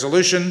a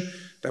resolution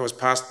that was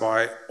passed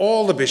by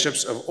all the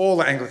bishops of all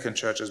the Anglican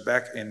churches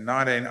back in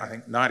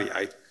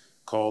 1998,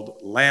 called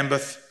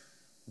Lambeth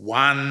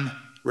 1,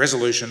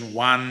 Resolution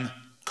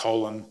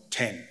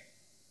 1:10.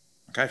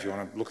 Okay, if you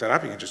want to look that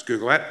up, you can just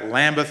Google that,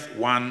 Lambeth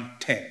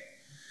 1:10.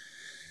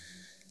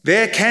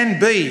 There can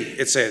be,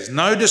 it says,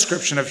 no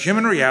description of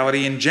human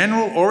reality in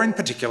general or in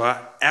particular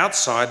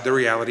outside the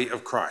reality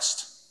of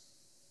Christ.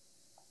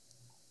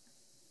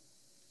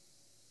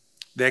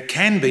 There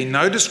can be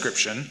no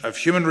description of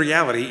human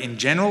reality in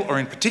general or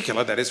in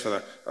particular, that is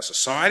for a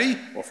society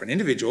or for an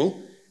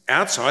individual,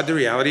 outside the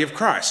reality of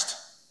Christ.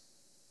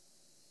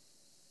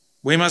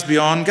 We must be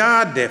on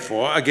guard,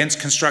 therefore,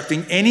 against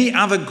constructing any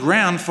other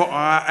ground for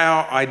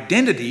our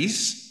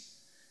identities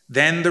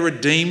than the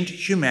redeemed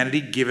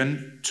humanity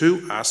given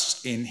to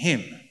us in him.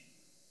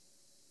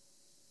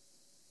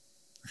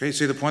 Okay, you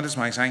see the point that's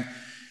making, saying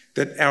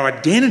that our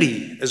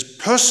identity as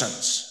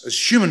persons,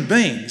 as human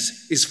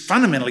beings, is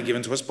fundamentally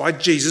given to us by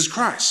Jesus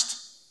Christ,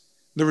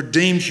 the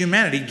redeemed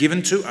humanity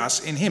given to us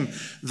in him.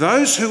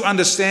 Those who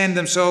understand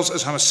themselves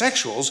as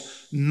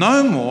homosexuals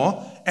no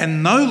more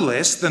and no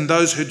less than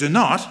those who do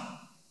not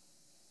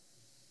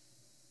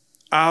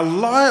are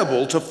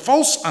liable to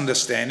false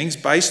understandings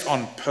based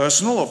on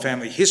personal or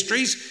family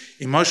histories,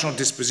 emotional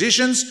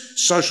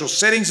dispositions, social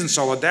settings and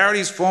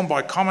solidarities formed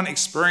by common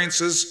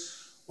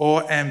experiences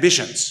or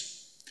ambitions.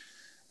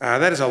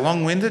 That is a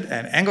long-winded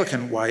and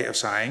Anglican way of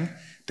saying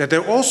that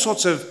there are all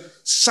sorts of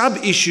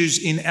sub-issues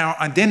in our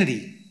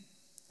identity.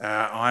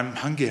 I'm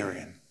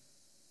Hungarian.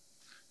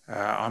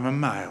 I'm a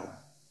male.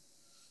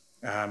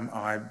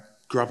 I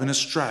grew up in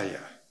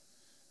Australia.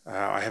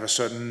 I have a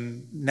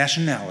certain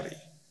nationality.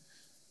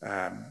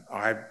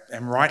 I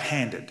am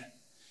right-handed.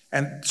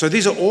 And so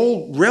these are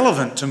all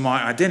relevant to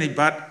my identity,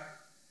 but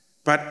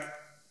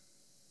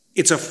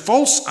it's a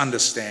false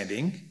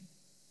understanding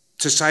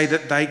to say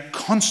that they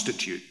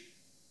constitute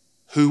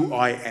who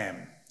I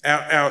am.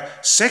 Our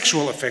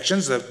sexual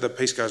affections, the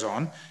piece goes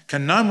on,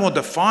 can no more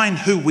define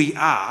who we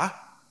are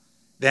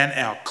than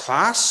our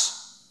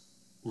class,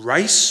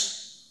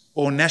 race,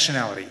 or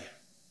nationality.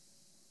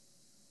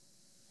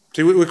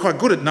 See, we're quite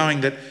good at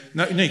knowing that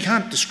you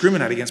can't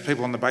discriminate against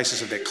people on the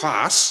basis of their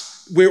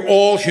class. We're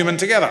all human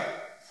together.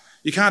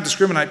 You can't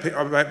discriminate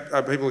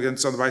about people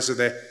against on the basis of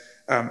their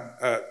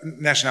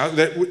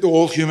nationality. We're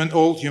all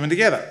human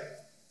together.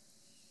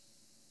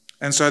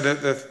 And so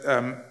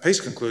the piece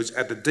concludes,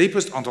 at the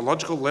deepest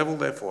ontological level,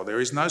 therefore, there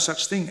is no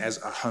such thing as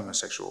a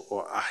homosexual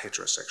or a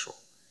heterosexual.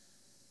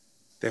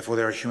 Therefore,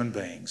 there are human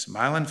beings,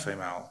 male and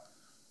female,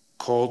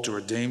 called to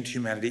redeemed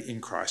humanity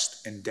in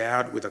Christ,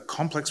 endowed with a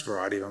complex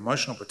variety of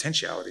emotional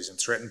potentialities and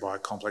threatened by a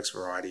complex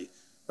variety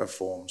of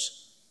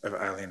forms of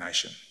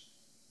alienation.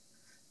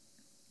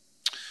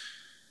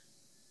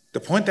 The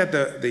point that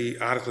the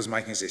article is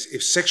making is this: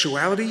 if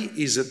sexuality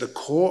is at the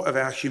core of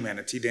our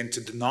humanity, then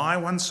to deny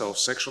oneself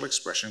sexual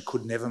expression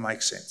could never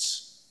make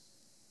sense.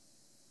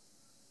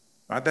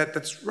 Right?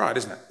 That's right,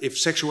 isn't it? If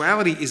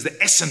sexuality is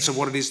the essence of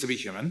what it is to be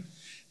human,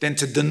 then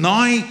to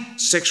deny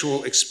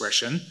sexual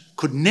expression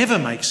could never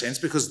make sense,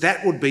 because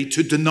that would be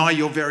to deny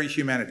your very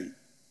humanity.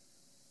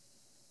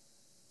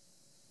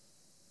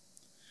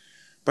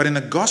 But in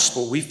the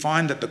gospel, we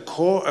find that the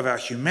core of our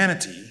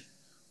humanity,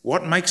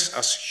 what makes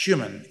us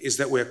human, is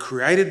that we're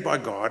created by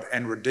God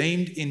and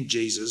redeemed in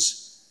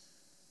Jesus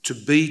to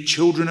be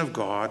children of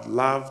God,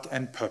 loved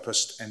and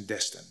purposed and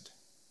destined.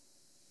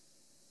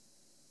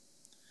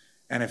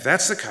 And if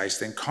that's the case,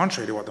 then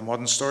contrary to what the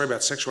modern story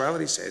about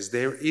sexuality says,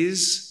 there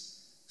is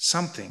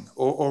something,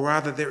 or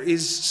rather there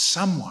is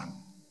someone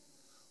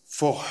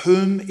for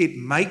whom it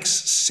makes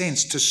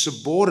sense to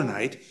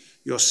subordinate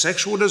your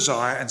sexual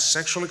desire and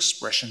sexual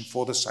expression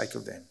for the sake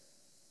of them.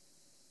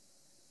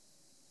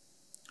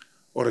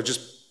 Or to just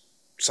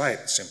say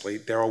it simply,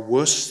 there are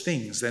worse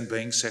things than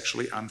being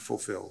sexually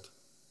unfulfilled.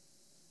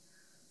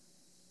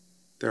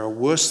 There are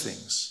worse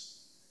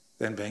things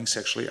than being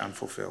sexually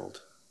unfulfilled.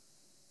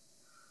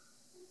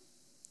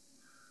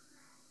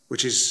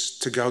 which is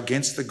to go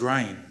against the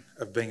grain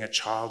of being a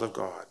child of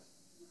God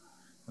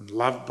and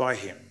loved by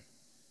him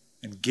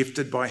and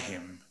gifted by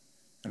him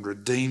and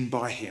redeemed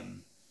by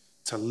him,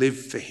 to live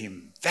for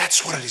him.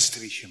 That's what it is to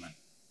be human.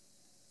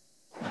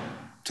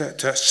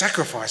 To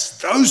sacrifice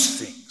those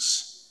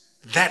things,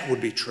 that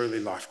would be truly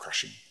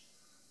life-crushing.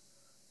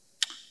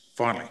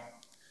 Finally,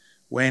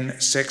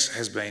 when sex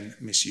has been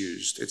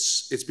misused,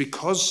 it's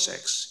because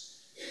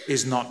sex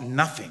is not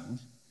nothing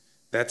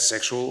that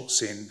sexual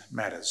sin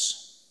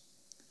matters.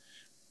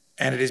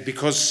 And it is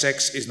because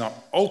sex is not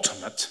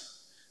ultimate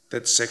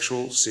that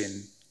sexual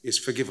sin is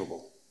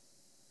forgivable.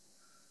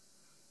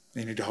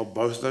 You need to hold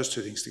both those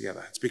two things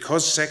together. It's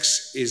because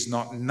sex is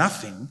not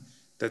nothing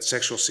that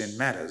sexual sin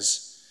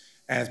matters,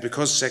 and it's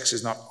because sex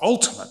is not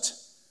ultimate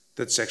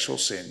that sexual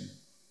sin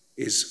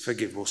is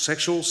forgivable.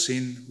 Sexual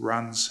sin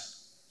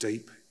runs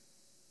deep.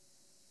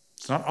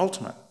 It's not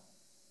ultimate.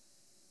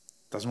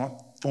 It does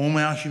not form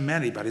our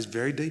humanity, but is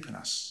very deep in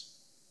us.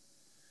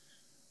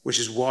 Which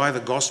is why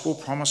the gospel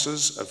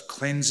promises of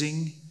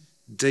cleansing,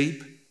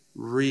 deep,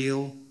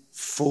 real,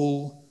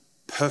 full,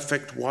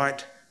 perfect,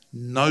 white,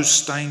 no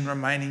stain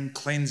remaining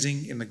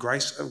cleansing in the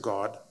grace of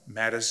God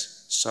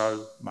matters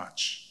so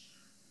much.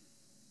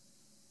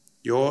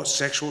 Your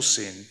sexual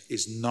sin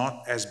is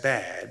not as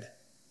bad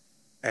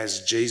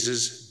as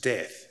Jesus'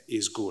 death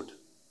is good.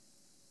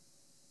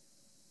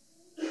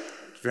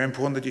 It's very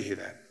important that you hear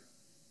that.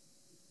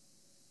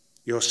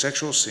 Your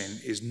sexual sin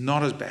is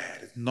not as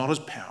bad, it's not as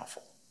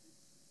powerful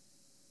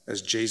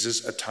as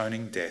Jesus'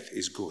 atoning death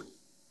is good.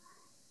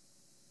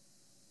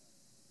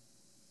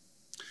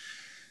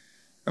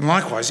 And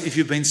likewise, if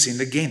you've been sinned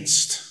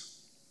against,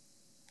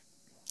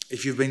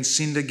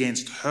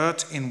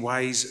 hurt in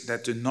ways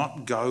that do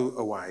not go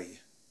away,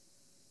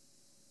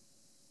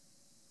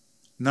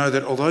 know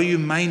that although you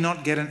may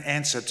not get an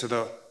answer to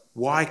the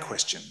why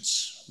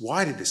questions,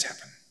 why did this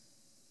happen?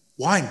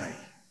 Why me?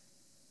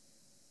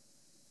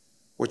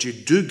 What you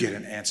do get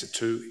an answer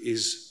to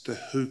is the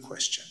who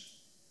question.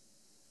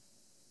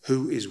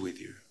 Who is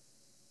with you?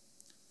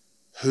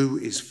 Who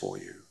is for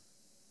you?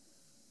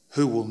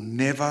 Who will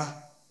never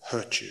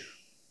hurt you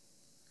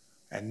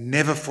and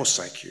never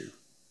forsake you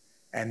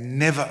and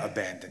never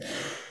abandon you?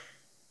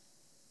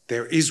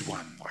 There is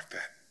one like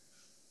that.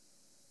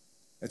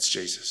 It's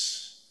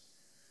Jesus.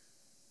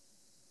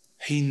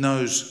 He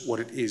knows what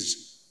it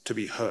is to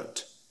be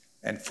hurt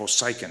and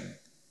forsaken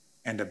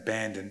and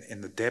abandoned in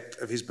the depth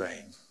of his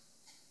being,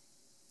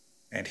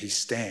 and he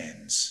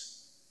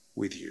stands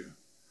with you.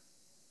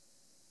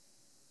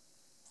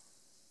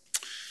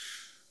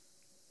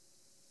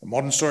 A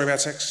modern story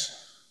about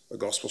sex, a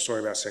gospel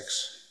story about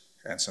sex,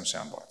 and some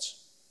sound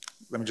bites.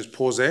 Let me just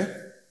pause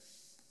there.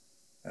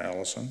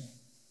 Alison,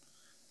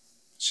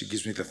 she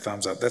gives me the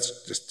thumbs up.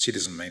 She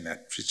doesn't mean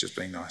that. She's just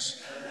being nice.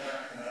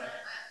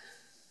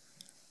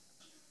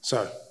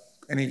 So,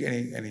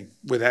 any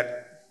with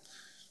that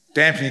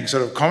dampening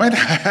sort of comment?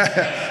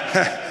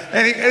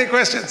 any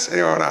questions?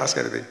 Anyone want to ask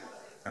anything?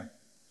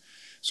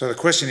 So the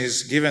question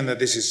is, given that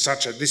this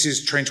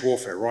is trench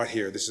warfare right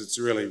here. This is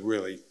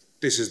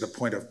this is the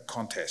point of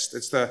contest.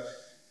 It's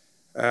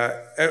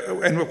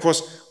and of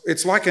course,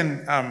 it's like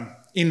an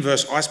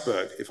inverse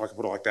iceberg, if I can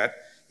put it like that.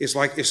 It's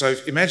like,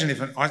 imagine if,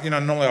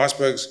 normally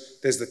icebergs,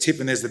 there's the tip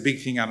and there's the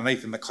big thing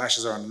underneath and the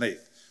clashes are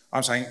underneath.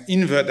 I'm saying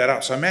invert that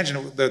up. So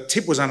imagine the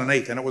tip was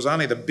underneath and it was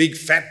only the big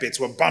fat bits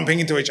were bumping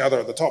into each other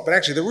at the top, but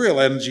actually the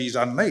real energy is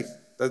underneath.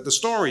 The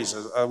stories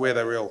are where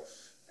the real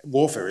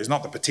warfare is,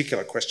 not the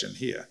particular question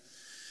here.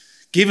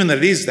 Given that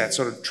it is that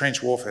sort of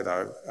trench warfare,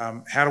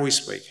 though, how do we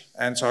speak?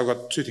 And so I've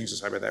got two things to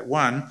say about that.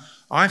 One,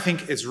 I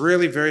think it's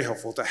really very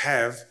helpful to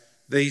have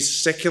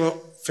these secular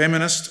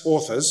feminist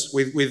authors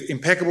with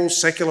impeccable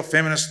secular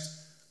feminist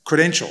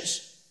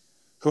credentials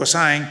who are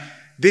saying,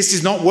 this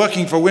is not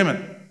working for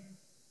women,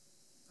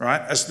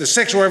 right? As the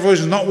sexual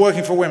revolution is not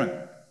working for women.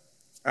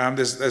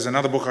 There's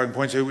another book I can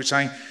point to which is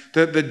saying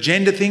the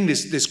gender thing,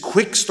 this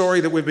quick story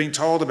that we've been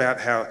told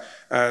about how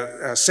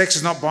sex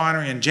is not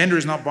binary and gender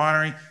is not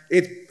binary,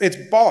 it's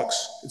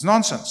bollocks. It's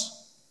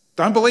nonsense.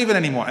 Don't believe it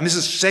anymore. And this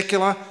is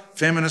secular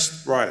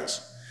feminist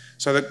writers.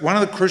 So that one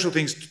of the crucial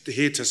things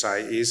here to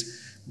say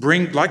is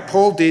bring, like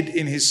Paul did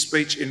in his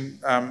speech in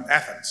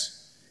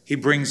Athens, he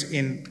brings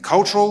in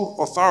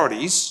cultural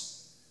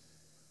authorities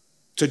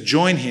to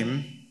join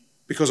him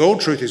because all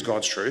truth is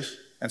God's truth.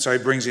 And so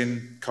he brings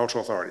in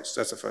cultural authorities.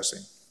 That's the first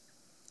thing.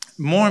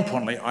 More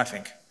importantly, I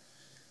think,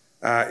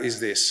 is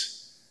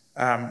this.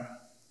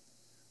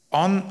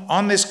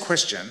 On this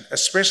question,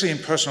 especially in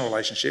personal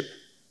relationship,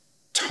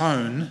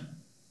 tone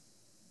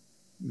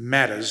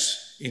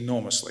matters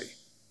enormously.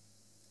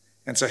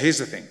 And so here's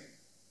the thing.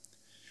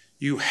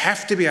 You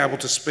have to be able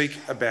to speak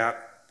about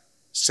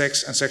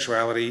sex and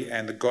sexuality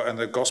and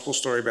the gospel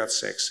story about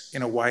sex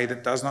in a way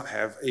that does not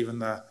have even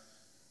the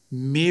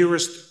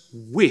merest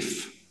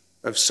whiff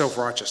of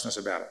self-righteousness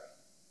about it.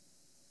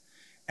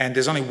 And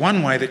there's only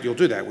one way that you'll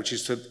do that, which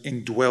is to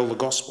indwell the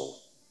gospel.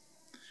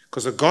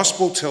 Because the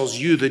gospel tells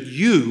you that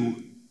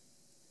you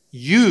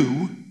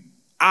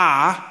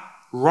are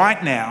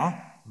right now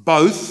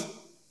both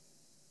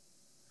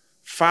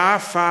far,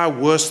 far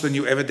worse than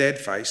you ever dared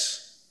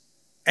face,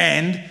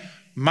 and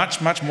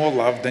much, much more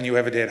loved than you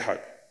ever dared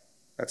hope.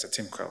 That's a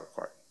Tim Keller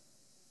quote.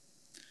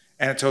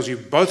 And it tells you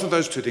both of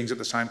those two things at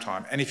the same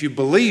time. And if you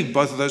believe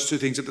both of those two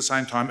things at the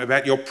same time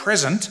about your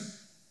present,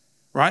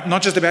 right,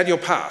 not just about your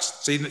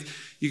past. See,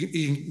 you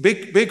can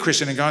be a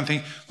Christian and go and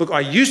think, look, I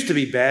used to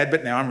be bad,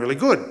 but now I'm really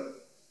good.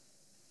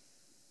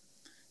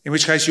 In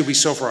which case you'll be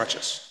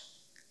self-righteous.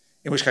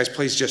 In which case,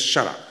 please just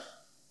shut up.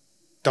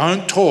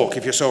 Don't talk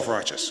if you're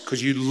self-righteous,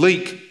 because you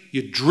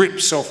drip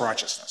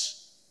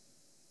self-righteousness.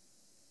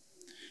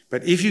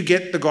 But if you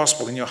get the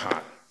gospel in your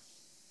heart,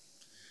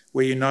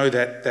 where you know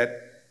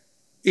that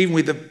even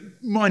with the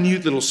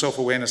minute little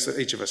self-awareness that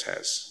each of us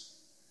has,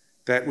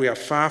 that we are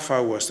far,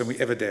 far worse than we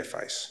ever dare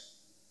face,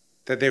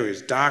 that there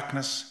is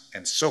darkness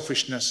and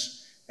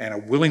selfishness and a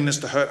willingness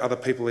to hurt other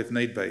people if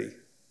need be,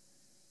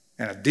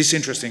 and a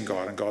disinterest in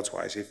God and God's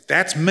ways. If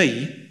that's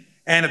me,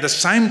 and at the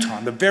same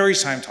time, the very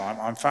same time,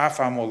 I'm far,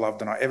 far more loved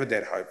than I ever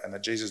dared hope, and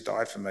that Jesus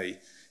died for me,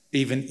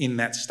 even in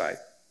that state,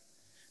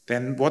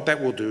 then what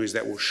that will do is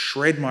that will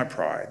shred my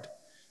pride,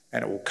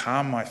 and it will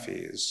calm my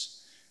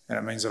fears, and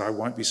it means that I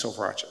won't be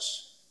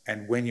self-righteous.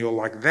 And when you're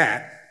like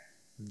that,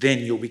 then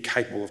you'll be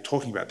capable of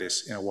talking about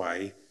this in a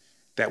way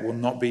that will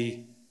not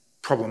be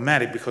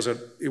problematic, because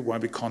it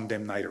won't be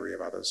condemnatory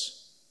of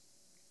others.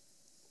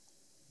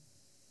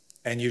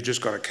 And you've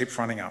just got to keep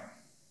fronting up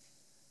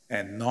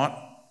and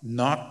not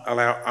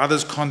allow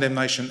others'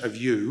 condemnation of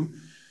you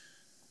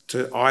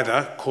to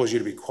either cause you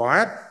to be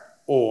quiet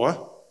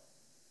or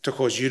to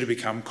cause you to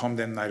become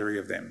condemnatory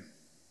of them.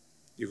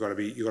 You've got to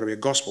be a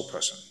gospel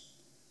person.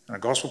 And a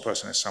gospel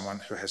person is someone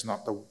who has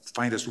not the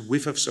faintest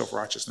whiff of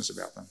self-righteousness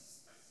about them.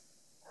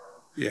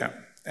 Yeah.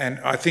 And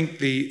I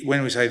think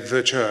when we say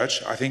the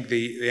church, I think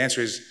the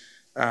answer is,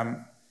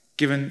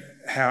 given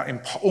how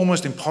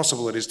almost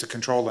impossible it is to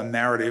control the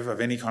narrative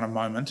of any kind of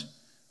moment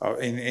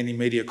in any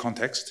media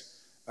context,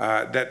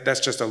 that's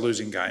just a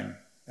losing game.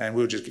 And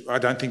I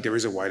don't think there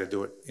is a way to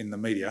do it in the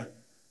media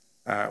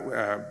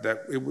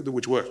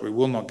which works. We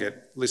will not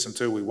get listened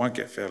to. We won't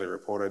get fairly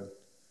reported.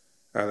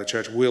 The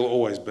church will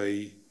always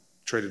be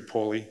treated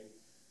poorly.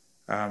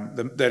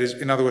 That is,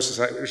 in other words,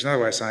 there's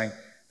another way of saying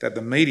that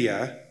the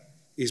media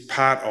is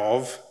part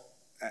of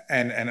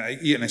and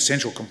an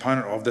essential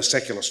component of the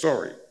secular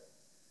story.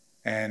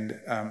 And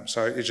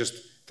so it just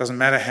doesn't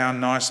matter how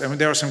nice. I mean,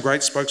 there are some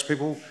great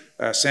spokespeople.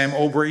 Sam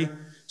Albury.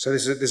 So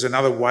there's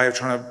another way of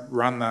trying to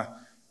run the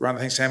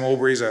thing. Sam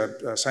Albury is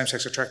a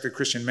same-sex attracted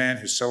Christian man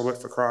who's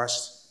celibate for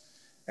Christ,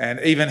 and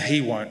even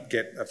he won't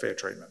get a fair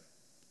treatment.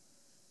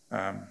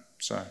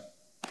 So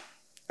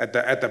at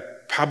the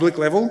public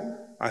level,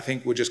 I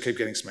think we'll just keep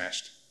getting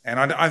smashed. And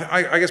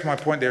I guess my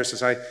point there is to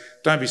say,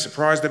 don't be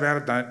surprised about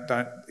it.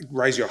 Don't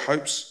raise your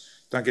hopes.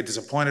 Don't get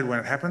disappointed when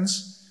it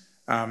happens.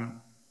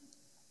 One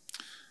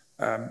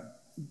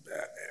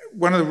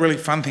of the really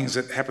fun things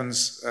that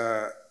happens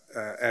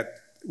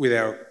with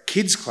our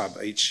kids club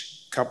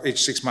each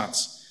 6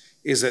 months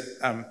is that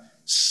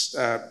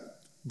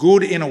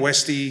good inner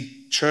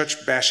Westie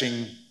church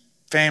bashing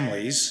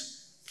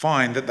families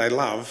find that they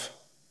love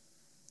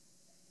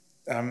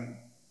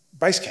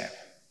base camp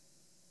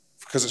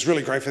because it's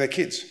really great for their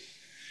kids,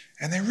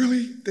 and they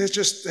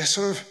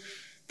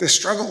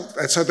struggle.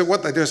 And so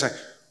what they do is say,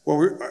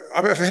 well,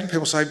 I've had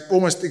people say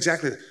almost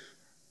exactly,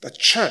 the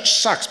church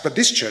sucks, but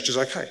this church is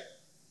okay.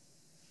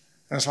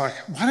 And it's like,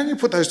 why don't you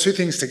put those two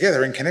things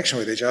together in connection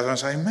with each other and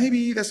say,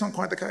 maybe that's not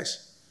quite the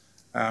case.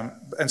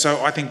 And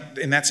so I think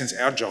in that sense,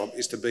 our job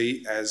is to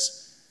be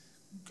as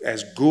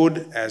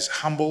good, as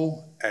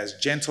humble, as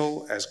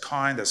gentle, as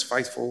kind, as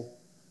faithful,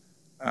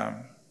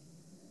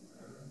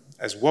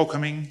 as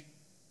welcoming,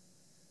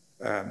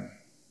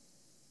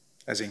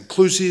 as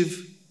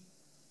inclusive,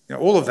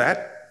 all of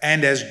that,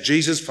 and as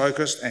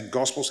Jesus-focused and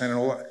gospel-centered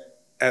and all that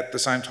at the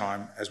same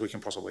time as we can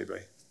possibly be.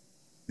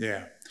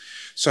 Yeah.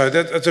 So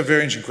that's a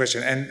very interesting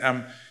question.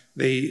 And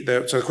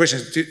so the question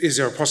is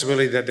there a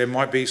possibility that there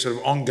might be sort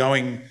of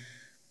ongoing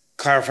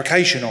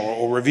clarification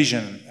or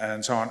revision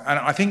and so on? And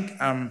I think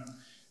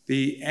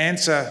the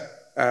answer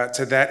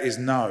to that is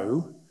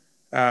no.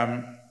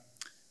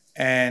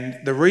 And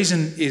the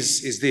reason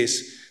is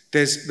this.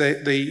 There's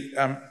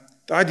the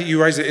idea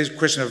you raised is a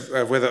question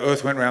of whether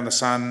Earth went around the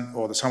sun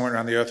or the sun went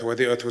around the Earth, or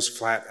whether the Earth was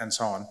flat and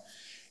so on.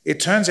 It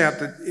turns out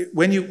that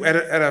when you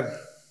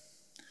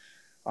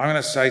I'm going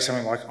to say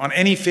something like, on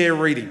any fair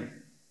reading,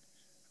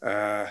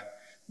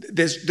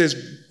 there's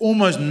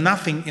almost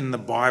nothing in the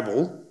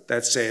Bible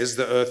that says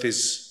the Earth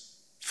is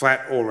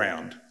flat or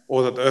round,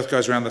 or that the Earth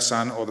goes around the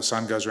sun or the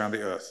sun goes around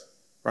the Earth.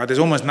 Right? There's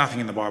almost nothing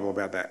in the Bible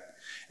about that.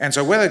 And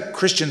so whether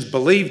Christians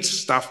believed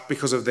stuff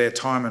because of their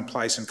time and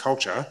place and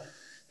culture,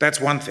 that's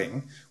one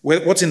thing.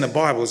 What's in the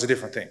Bible is a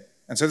different thing.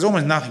 And so there's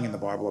almost nothing in the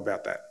Bible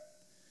about that.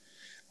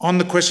 On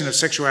the question of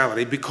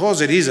sexuality, because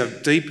it is a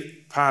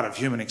deep part of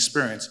human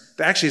experience,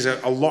 there actually is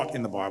a lot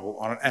in the Bible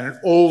on it, and it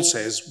all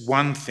says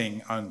one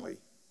thing only.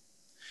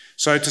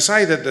 So to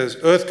say that the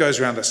Earth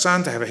goes around the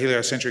sun, to have a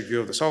heliocentric view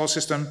of the solar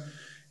system,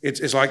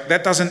 it's like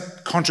that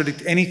doesn't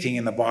contradict anything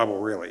in the Bible,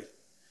 really.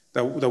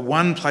 The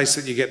one place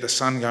that you get the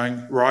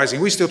sun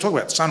rising. We still talk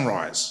about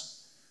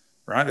sunrise,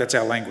 right? That's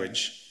our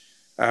language.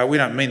 We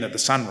don't mean that the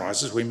sun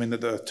rises, we mean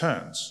that the earth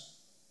turns.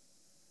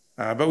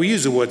 But we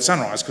use the word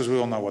sunrise because we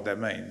all know what that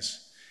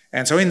means.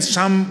 And so in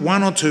some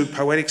one or two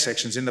poetic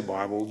sections in the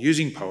Bible,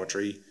 using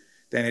poetry,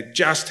 then it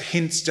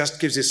just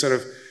gives this sort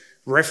of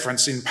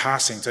reference in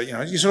passing to,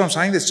 you see what I'm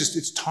saying?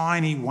 It's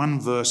tiny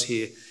one verse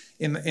here.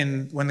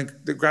 When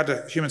they grab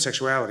to human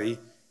sexuality,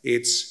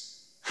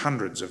 it's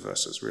hundreds of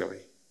verses, really.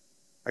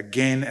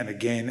 Again and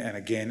again and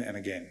again and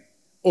again.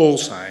 All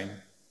saying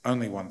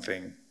only one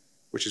thing,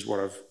 which is what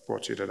I've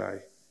brought you today.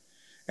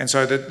 And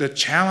so the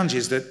challenge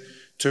is that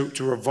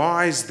to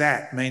revise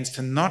that means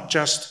to not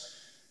just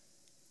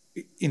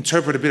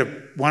interpret a bit of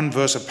one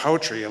verse of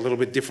poetry a little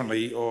bit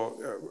differently, or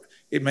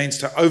it means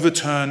to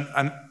overturn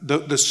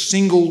the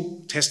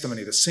single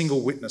testimony, the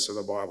single witness of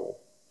the Bible.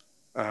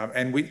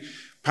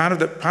 Part of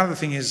the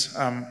thing is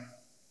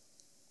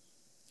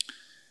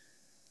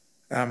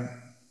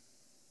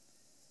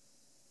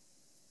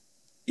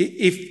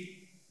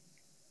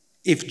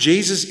if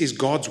Jesus is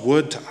God's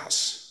word to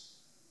us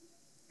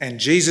and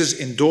Jesus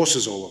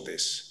endorses all of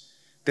this,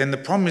 then the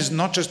problem is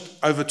not just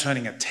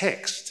overturning a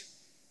text,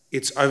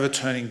 it's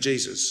overturning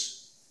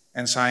Jesus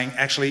and saying,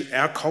 actually,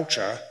 our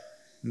culture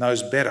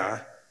knows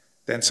better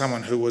than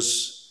someone who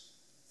was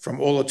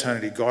from all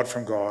eternity, God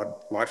from God,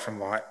 light from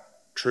light,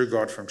 true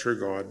God from true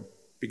God,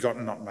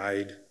 begotten not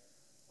made,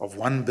 of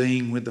one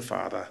being with the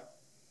Father.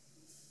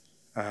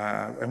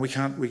 And we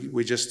can't do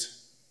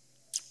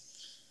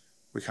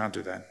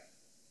that.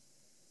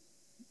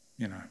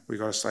 We've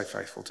got to stay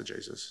faithful to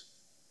Jesus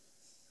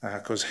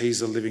because he's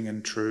the living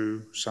and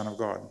true Son of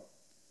God.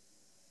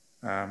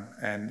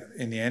 And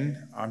in the end,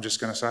 I'm just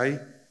going to say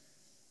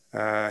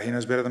he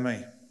knows better than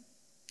me.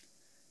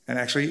 And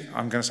actually,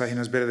 I'm going to say he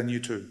knows better than you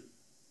too.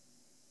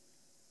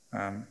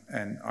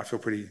 And I feel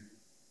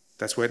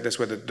that's where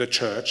the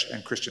church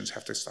and Christians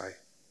have to stay.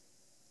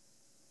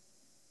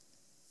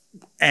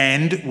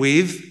 And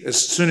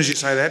as soon as you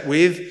say that,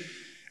 with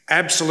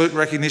absolute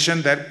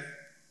recognition that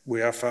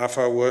we are far,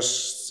 far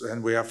worse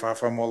and we are far,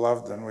 far more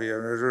loved than we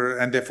are.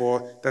 And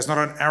therefore, that's not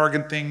an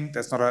arrogant thing.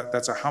 That's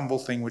a humble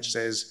thing which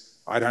says,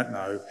 I don't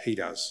know, he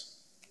does.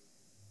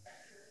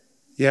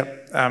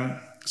 Yep.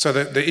 So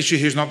the issue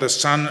here is not the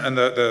sun and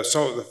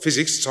the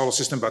physics, the solar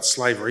system, but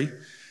slavery.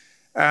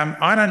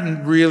 I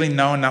don't really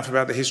know enough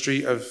about the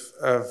history of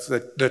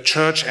the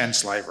church and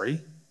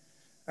slavery.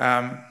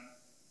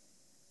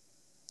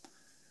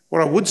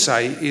 What I would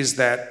say is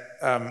that,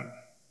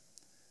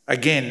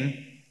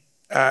 again,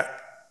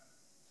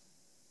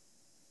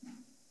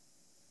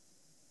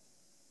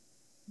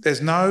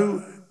 there's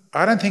no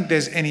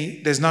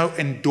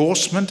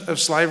endorsement of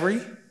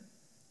slavery.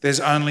 There's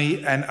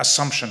only an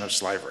assumption of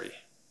slavery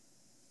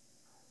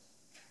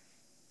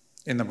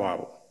in the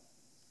Bible.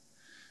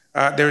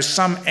 There is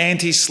some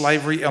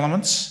anti-slavery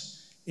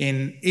elements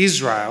in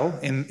Israel,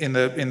 in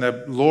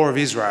the law of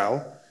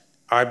Israel.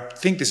 I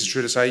think this is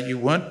true to say you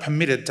weren't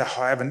permitted to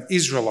have an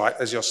Israelite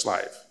as your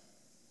slave.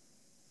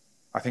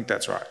 I think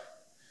that's right.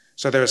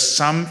 So there are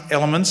some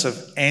elements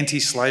of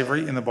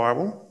anti-slavery in the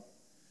Bible.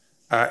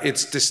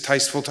 It's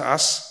distasteful to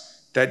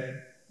us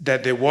that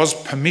there was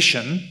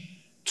permission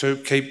to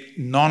keep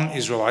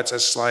non-Israelites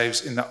as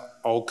slaves in the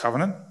Old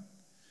Covenant,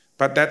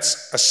 but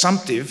that's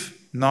assumptive,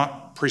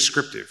 not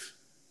prescriptive.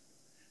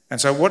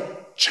 And so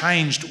what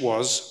changed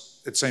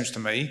was, it seems to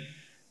me,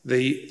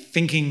 the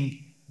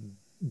thinking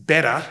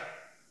better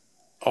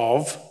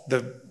of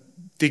the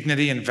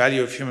dignity and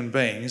value of human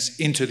beings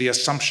into the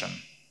assumption.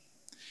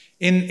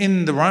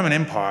 In the Roman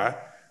Empire,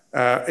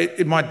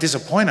 it might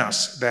disappoint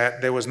us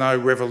that there was no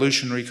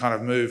revolutionary kind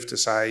of move to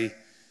say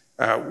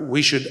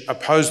we should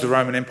oppose the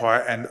Roman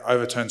Empire and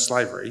overturn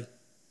slavery.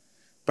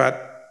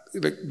 But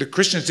the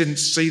Christians didn't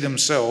see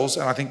themselves,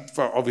 and I think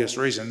for obvious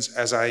reasons,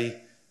 as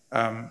a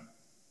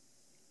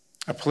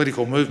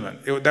political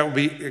movement. That would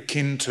be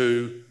akin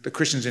to the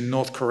Christians in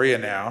North Korea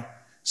now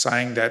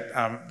saying that,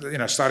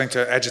 starting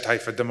to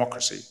agitate for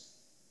democracy.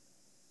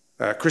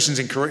 Christians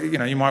in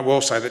Korea, you might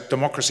well say that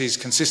democracy is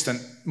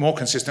more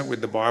consistent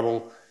with the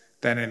Bible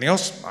than anything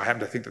else. I happen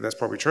to think that that's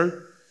probably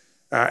true.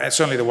 And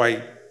certainly the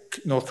way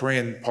North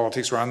Korean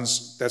politics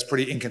runs, that's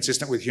pretty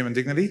inconsistent with human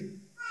dignity.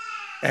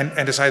 And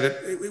to say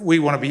that we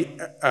want to be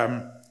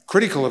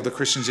critical of the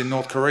Christians in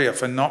North Korea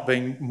for not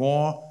being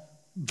more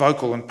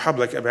vocal and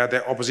public about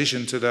their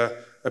opposition to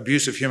the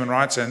abuse of human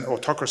rights and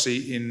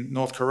autocracy in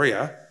North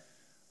Korea,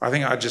 I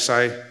think I'd just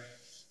say,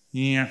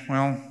 yeah,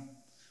 well,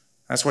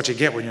 that's what you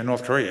get when you're in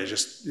North Korea.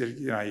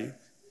 And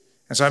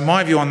so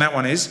my view on that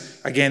one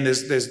is, again,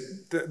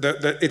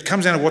 it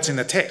comes down to what's in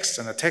the text,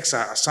 and the texts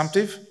are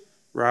assumptive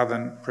rather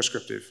than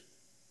prescriptive.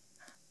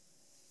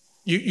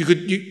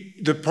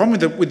 The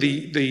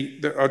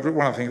problem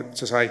one other thing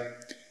to say,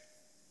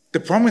 the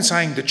problem with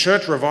saying the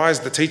church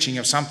revised the teaching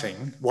of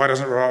something, why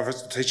doesn't it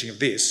revise the teaching of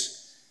this?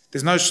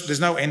 There's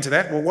no end to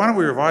that. Well, why don't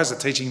we revise the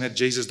teaching that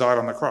Jesus died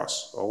on the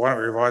cross? Or why don't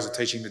we revise the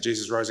teaching that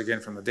Jesus rose again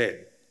from the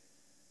dead?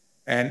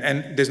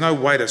 And there's no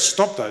way to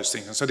stop those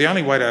things. And so the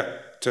only way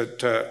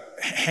to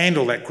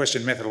handle that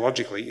question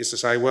methodologically is to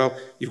say, well,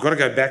 you've got to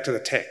go back to the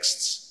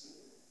texts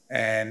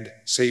and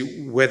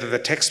see whether the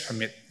texts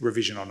permit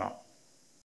revision or not.